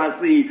cheeks, he said, I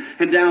see.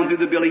 And down through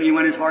the building he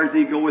went as hard as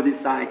he could go with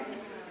his sight.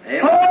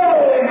 Amen.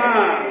 Oh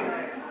my!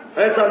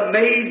 That's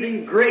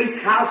amazing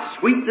grace, how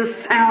sweet the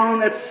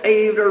sound that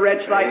saved a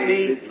wretch like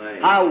me.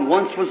 I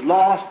once was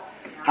lost,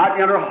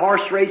 out under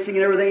horse racing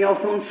and everything else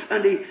on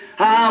Sunday.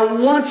 I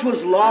once was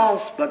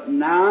lost, but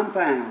now I'm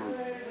found.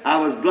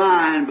 I was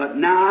blind, but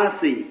now I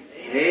see.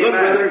 Amen. Look,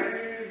 brother,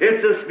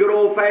 it's this good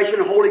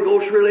old-fashioned Holy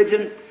Ghost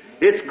religion.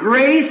 It's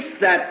grace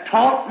that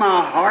taught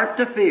my heart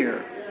to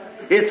fear.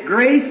 It's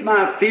grace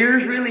my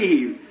fears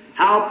relieved.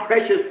 How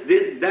precious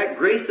did that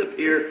grace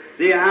appear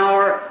the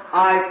hour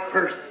I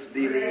first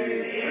believed.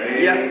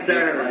 Yes,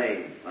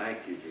 sir. Thank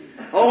you,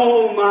 Jesus.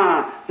 Oh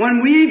my!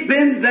 When we've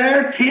been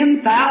there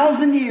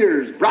 10,000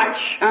 years, bright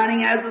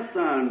shining as the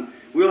sun,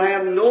 we'll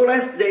have no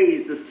less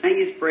days to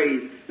sing His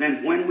praise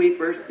than when we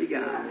first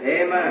began.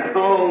 Amen.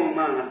 Oh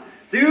my!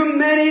 Through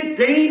many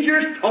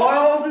dangers,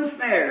 toils, and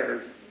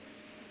snares,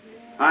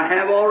 I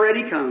have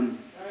already come.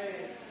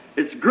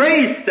 It's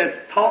grace that's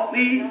taught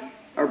me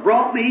or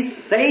brought me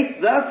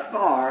safe thus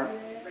far.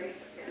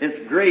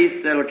 It's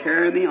grace that'll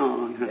carry me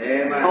on.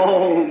 Amen.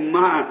 Oh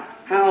my,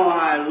 how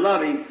I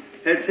love Him.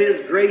 It's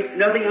His grace.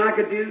 Nothing I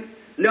could do.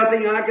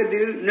 Nothing I could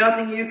do.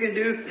 Nothing you can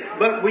do.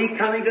 But we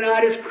coming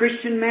tonight as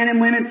Christian men and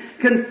women,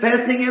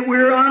 confessing that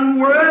we're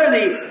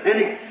unworthy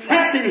and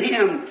accepting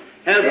Him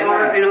as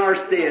in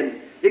our stead.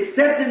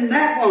 Accepting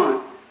that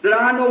one that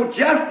I know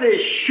just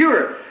as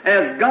sure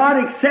as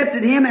God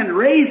accepted Him and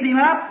raised Him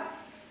up,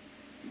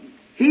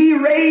 He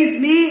raised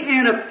me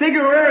in a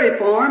figurary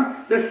form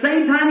the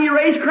same time He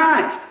raised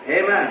Christ.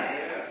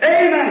 Amen.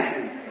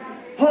 Amen.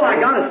 Oh, I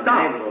gotta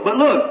stop. But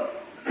look,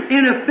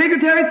 in a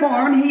figurary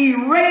form, He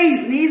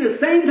raised me the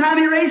same time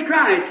He raised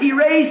Christ. He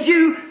raised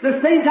you the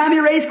same time He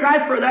raised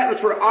Christ, for that was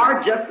for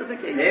our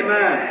justification.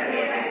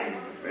 Amen.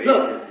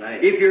 Look,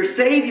 if you're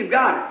saved, you've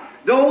got it.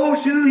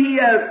 Those who He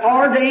has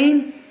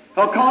ordained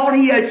or called,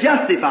 He has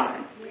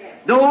justified.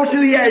 Those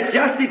who He has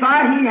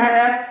justified, He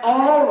has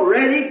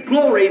already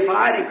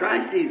glorified in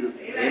Christ Jesus.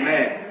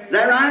 Amen. Is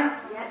that right?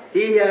 Yes.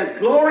 He has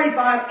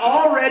glorified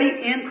already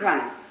in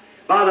Christ.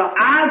 By the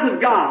eyes of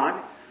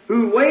God,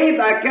 who way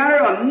back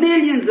there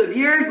millions of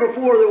years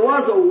before there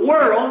was a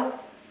world,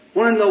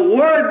 when the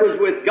Word was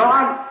with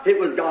God, it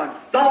was God's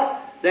thought,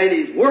 then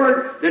His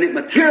Word, then it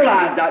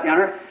materialized out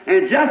yonder,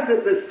 and just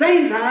at the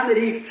same time that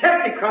He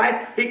accepted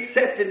Christ, He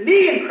accepted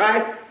me in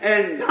Christ,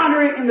 and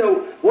yonder in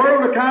the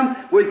world to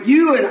come, with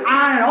you and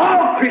I and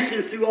all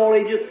Christians through all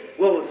ages,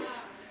 will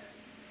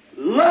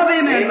love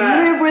Him and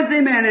live with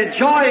Him and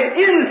enjoy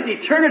endless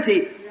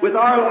eternity with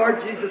our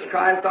Lord Jesus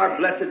Christ, our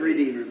blessed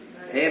Redeemer.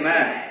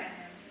 Amen.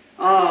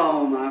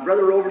 Oh, my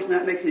Brother Roberson,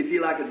 that makes me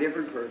feel like a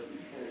different person.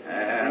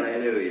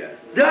 Hallelujah.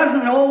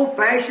 Doesn't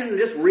old-fashioned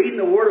just reading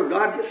the Word of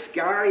God just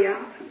scour you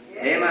out?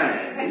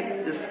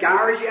 Amen. Just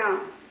scours you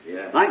out.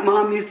 Yeah. Like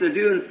Mom used to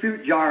do in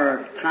fruit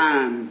jar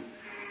time.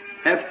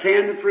 Have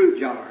canned the fruit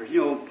jars,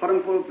 put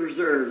them full of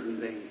preserves and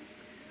things.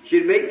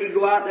 She'd make me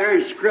go out there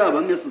and scrub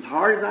them just as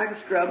hard as I could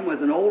scrub them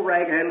with an old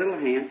rag. I had a little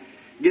hand.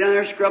 Get down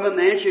there, scrub them,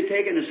 then she'd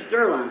take it and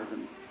sterilize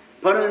them.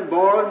 Put them in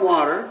boiling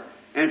water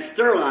and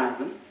sterilize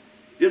them.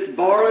 Just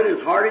boil it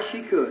as hard as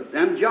she could.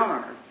 Them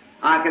jars.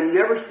 I can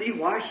never see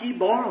why she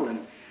boiled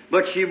them.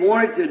 But she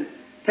wanted to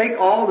take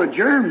all the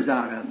germs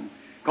out of them.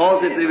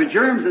 Because if there were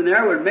germs in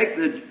there, it would make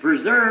the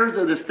preserves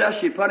or the stuff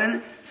she put in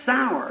it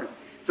sour.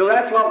 So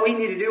that's what we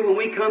need to do when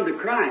we come to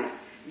Christ.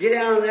 get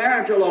down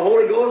there until the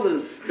Holy Ghost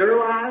is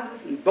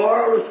sterilized and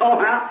boils us all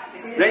out.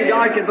 Then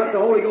God can put the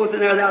Holy Ghost in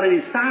there without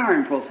any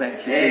siren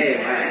process.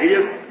 Amen. He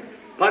just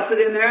puts it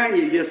in there and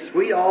you just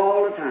sweet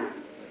all the time.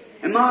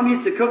 And Mom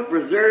used to cook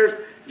preserves.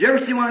 Did you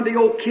ever see one of the big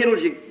old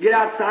kettles you get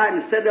outside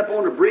and set it up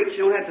on the bricks?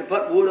 You don't have to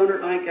put wood under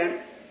it like that.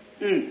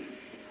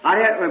 I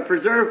had a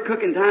preserve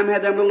cooking time,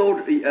 had them little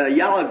old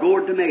yellow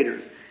gourd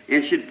tomatoes.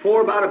 And she'd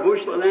pour about a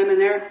bushel of them in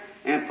there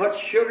and put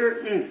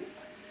sugar,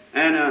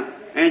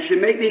 and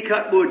she'd make me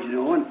cut wood,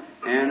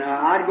 and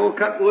I'd go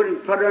cut wood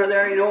and put it under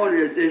there,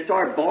 and they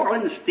started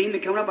boiling, the steam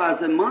had come up. I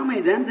said,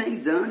 Mommy, them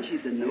things done? She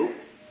said, no.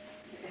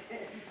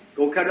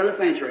 Go cut another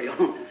fence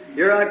rail.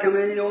 Here I come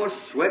in,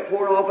 sweat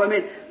pouring off of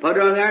me, put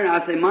it on there, and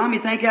I say, Mom,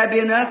 you think that'd be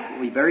enough?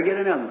 We better get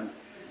another one.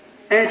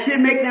 And she'd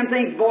make them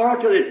things boil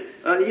till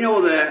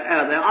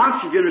the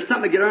oxygen or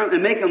something get on them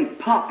and make them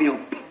pop,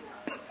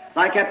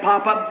 like that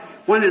pop up.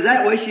 When it was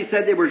that way, she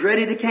said they was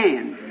ready to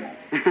can.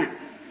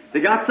 They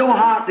got so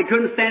hot they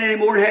couldn't stand it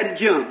anymore and had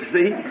to jump,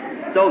 see?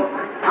 So,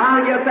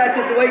 I guess that's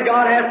just the way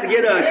God has to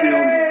get us,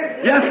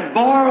 Just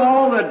boil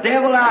all the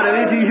devil out of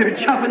it until you're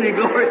jumping in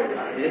glory.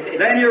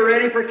 Then you're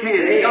ready for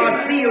canning.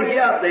 God seals you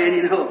up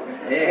then,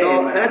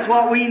 So, that's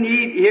what we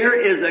need here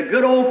is a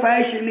good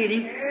old-fashioned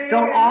meeting. So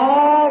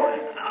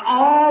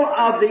all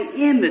of the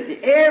enmity,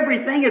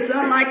 everything that's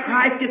unlike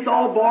Christ gets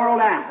all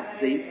boiled out,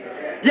 see?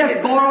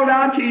 Just boiled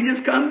out till you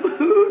just come,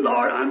 ooh,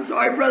 Lord, I'm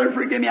sorry, brother,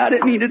 forgive me, I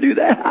didn't mean to do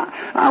that.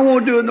 I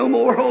won't do it no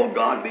more. Oh,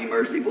 God, be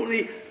merciful to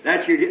me.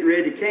 That's you're getting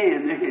ready to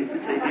can, then.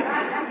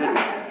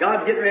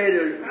 God's getting ready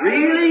to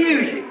really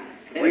use you.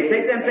 When you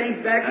take them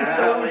things back to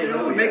yourself,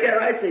 and make that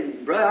right, say,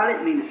 brother, I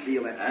didn't mean to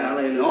steal that stuff.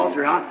 No,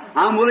 sir,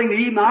 I'm willing to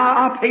eat,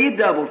 I'll pay you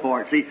double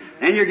for it, see?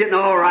 And you're getting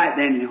all right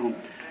then,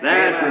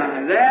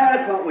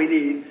 That's what we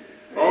need.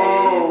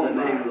 Oh,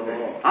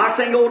 I'll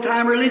sing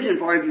old-time religion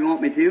for you if you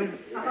want me to.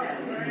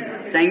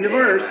 Sing the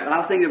verse.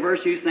 I'll sing the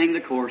verse, you sing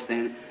the chorus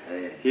then.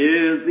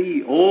 Is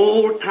the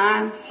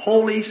old-time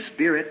Holy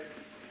Spirit,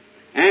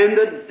 and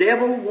the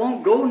devil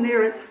won't go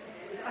near it.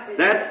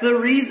 That's the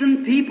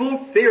reason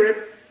people fear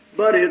it,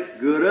 but it's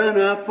good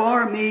enough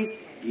for me.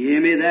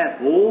 Give me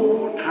that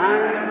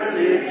old-time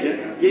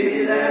religion. Give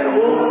me that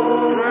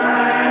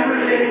old-time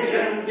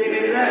religion. Give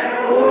me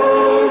that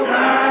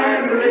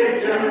old-time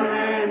religion,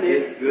 and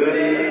it's good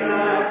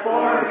enough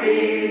for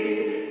me.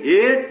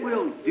 It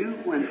will do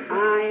when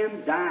I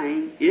am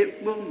dying.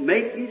 It will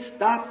make you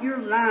stop your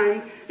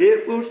lying.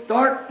 It will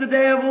start the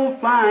devil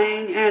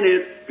flying, and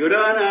it's good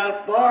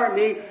enough for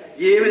me.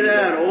 Give me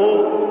that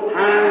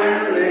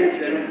old-time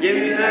religion. Give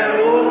me that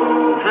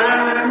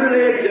old-time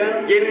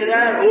religion. Give me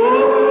that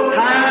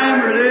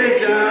old-time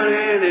religion,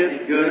 and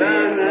it's good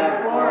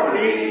enough for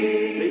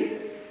me.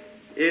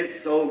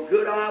 It's so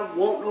good I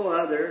want no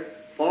other,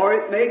 for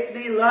it makes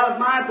me love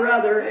my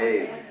brother.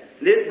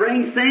 It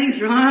brings things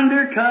from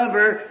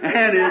undercover,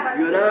 and it's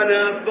good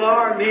enough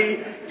for me.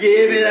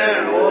 Give me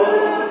that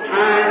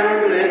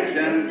old-time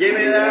religion. Give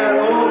me that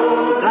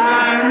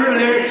old-time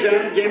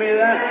religion. Give me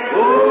that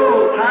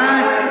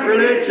old-time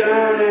religion,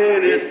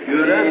 and it's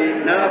good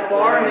enough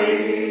for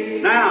me.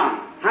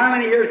 Now, how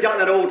many years got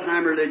that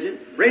old-time religion?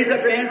 Raise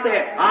up your hand and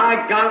say,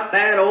 I got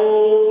that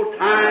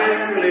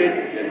old-time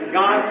religion.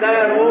 Got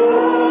that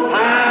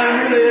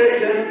old-time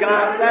religion.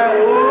 Got that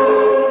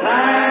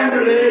old-time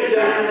religion,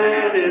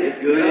 and it's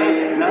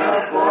good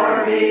enough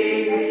for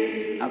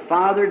me. Now,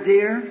 Father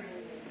dear,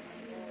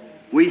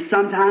 we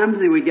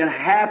get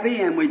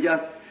happy and we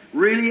just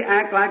really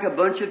act like a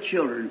bunch of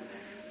children.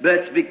 But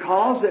it's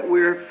because that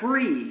we're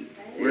free.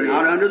 We're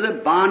not under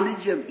the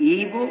bondage of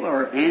evil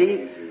or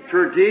any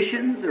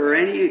traditions or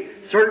any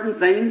certain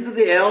things of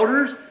the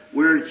elders.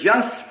 We're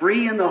just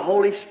free in the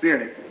Holy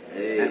Spirit.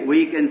 That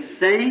we can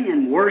sing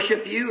and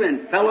worship you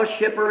and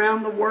fellowship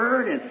around the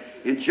Word and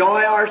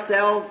enjoy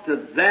ourselves. To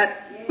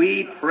that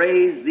we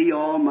praise Thee,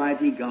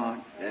 Almighty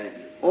God.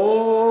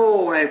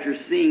 Oh, after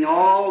seeing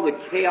all the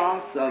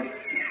chaos of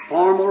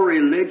formal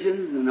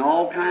religions and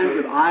all kinds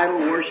of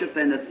idol worship,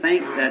 and to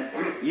think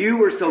that you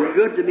were so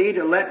good to me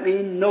to let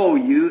me know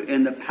you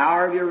in the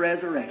power of your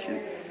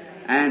resurrection,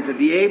 and to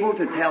be able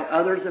to tell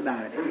others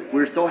about it.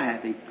 We're so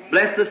happy.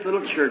 Bless this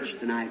little church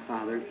tonight,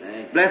 Father.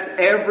 Bless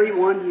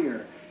everyone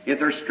here. If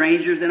there are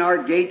strangers in our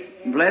gates,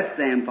 bless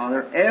them,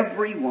 Father.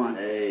 Everyone.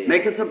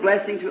 Make us a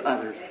blessing to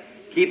others.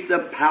 Keep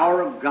the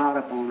power of God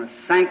upon us.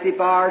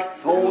 Sanctify our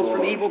souls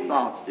from evil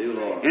thoughts.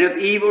 And if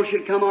evil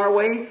should come our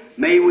way,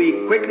 may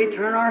we quickly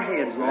turn our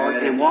heads, Lord,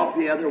 and walk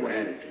the other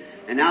way.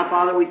 And now,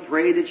 Father, we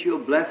pray that You'll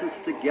bless us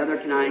together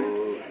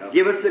tonight.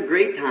 Give us a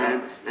great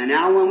time. And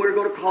now when we're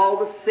going to call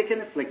the sick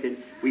and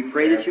afflicted, we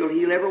pray that You'll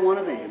heal every one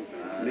of them.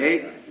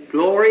 Make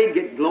glory,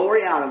 get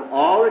glory out of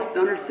all that's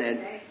done or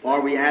said. For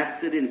we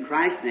ask it in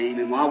Christ's name.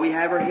 And while we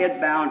have our heads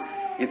bowed,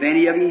 if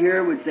any of you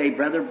here would say,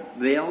 Brother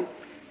Bill,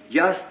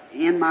 just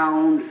in my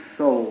own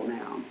soul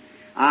now,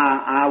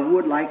 I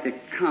would like to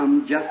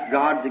come just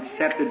God's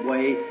accepted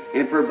way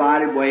and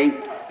provided way.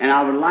 And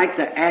I would like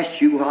to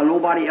ask you, while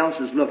nobody else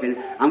is looking,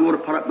 I'm going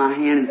to put up my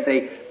hand and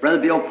say,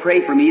 Brother Bill,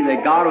 pray for me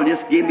that God will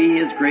just give me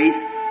His grace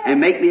and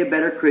make me a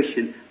better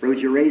Christian. Would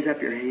you raise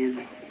up your hands?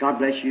 God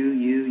bless you,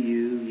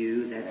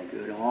 you. That's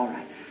good. All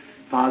right.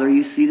 Father,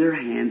 you see their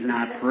hands, and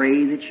I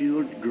pray that you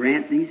will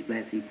grant these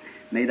blessings.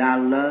 May thy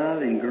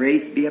love and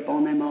grace be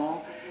upon them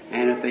all.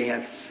 And if they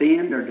have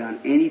sinned or done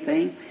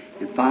anything,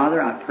 and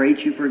Father, I pray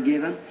that you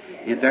forgive them.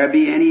 If there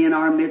be any in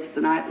our midst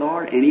tonight,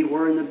 Lord,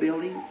 anywhere in the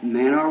building,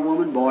 man or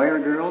woman, boy or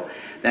girl,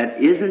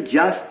 that isn't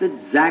just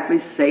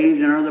exactly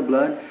saved under the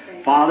blood,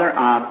 Father,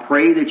 I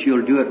pray that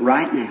you'll do it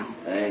right now.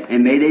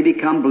 And may they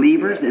become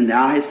believers. And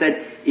thou hast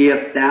said,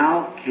 if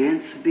thou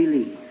canst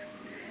believe.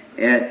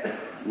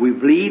 We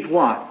believe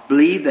what?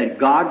 Believe that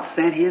God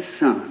sent His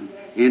Son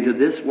into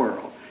this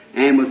world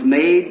and was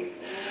made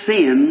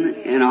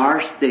sin in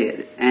our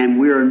stead. And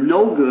we are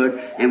no good,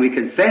 and we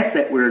confess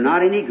that we're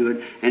not any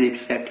good, and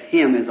accept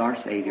Him as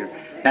our Savior.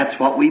 That's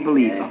what we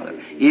believe, Father.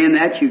 In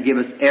that you give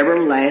us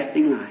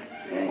everlasting life.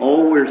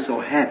 Oh, we're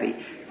so happy.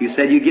 You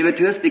said you give it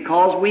to us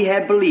because we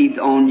have believed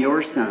on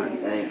your Son.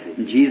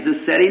 And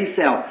Jesus said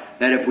Himself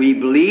that if we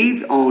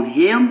believed on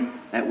Him,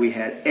 that we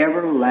had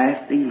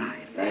everlasting life.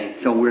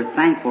 So we're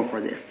thankful for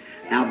this.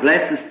 Now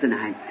bless us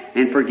tonight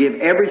and forgive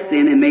every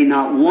sin, and may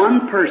not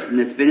one person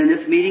that's been in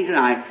this meeting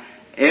tonight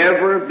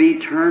ever be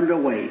turned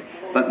away,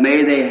 but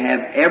may they have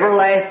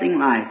everlasting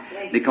life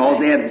because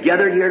they have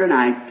gathered here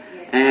tonight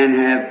and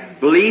have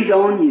believed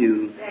on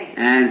you.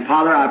 And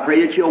Father, I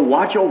pray that you'll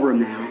watch over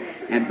them now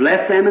and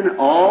bless them in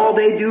all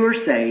they do or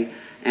say,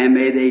 and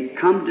may they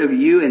come to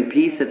you in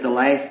peace at the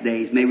last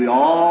days. May we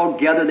all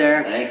gather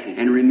there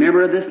and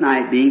remember this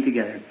night being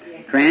together.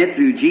 Grant it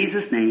through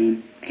Jesus'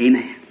 name.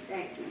 Amen.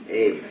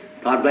 Amen.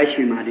 God bless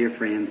you, my dear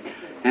friends.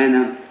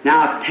 And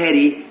now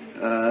Teddy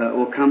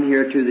will come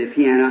here to the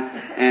piano,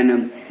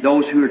 and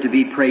those who are to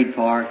be prayed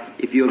for,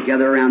 if you'll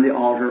gather around the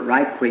altar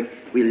right quick.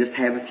 We'll just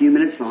have a few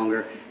minutes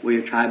longer.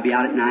 We'll try to be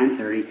out at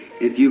 9:30.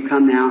 If you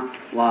come now,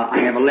 well, I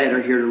have a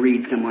letter here to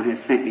read. Someone has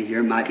sent me here.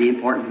 It might be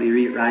important for me to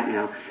read it right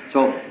now.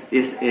 So,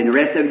 and the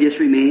rest of you just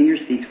remain in your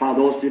seats while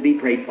those are to be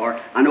prayed for.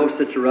 I know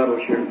Sister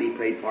Ruddle's here to be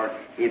prayed for.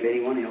 If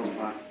anyone else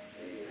wants.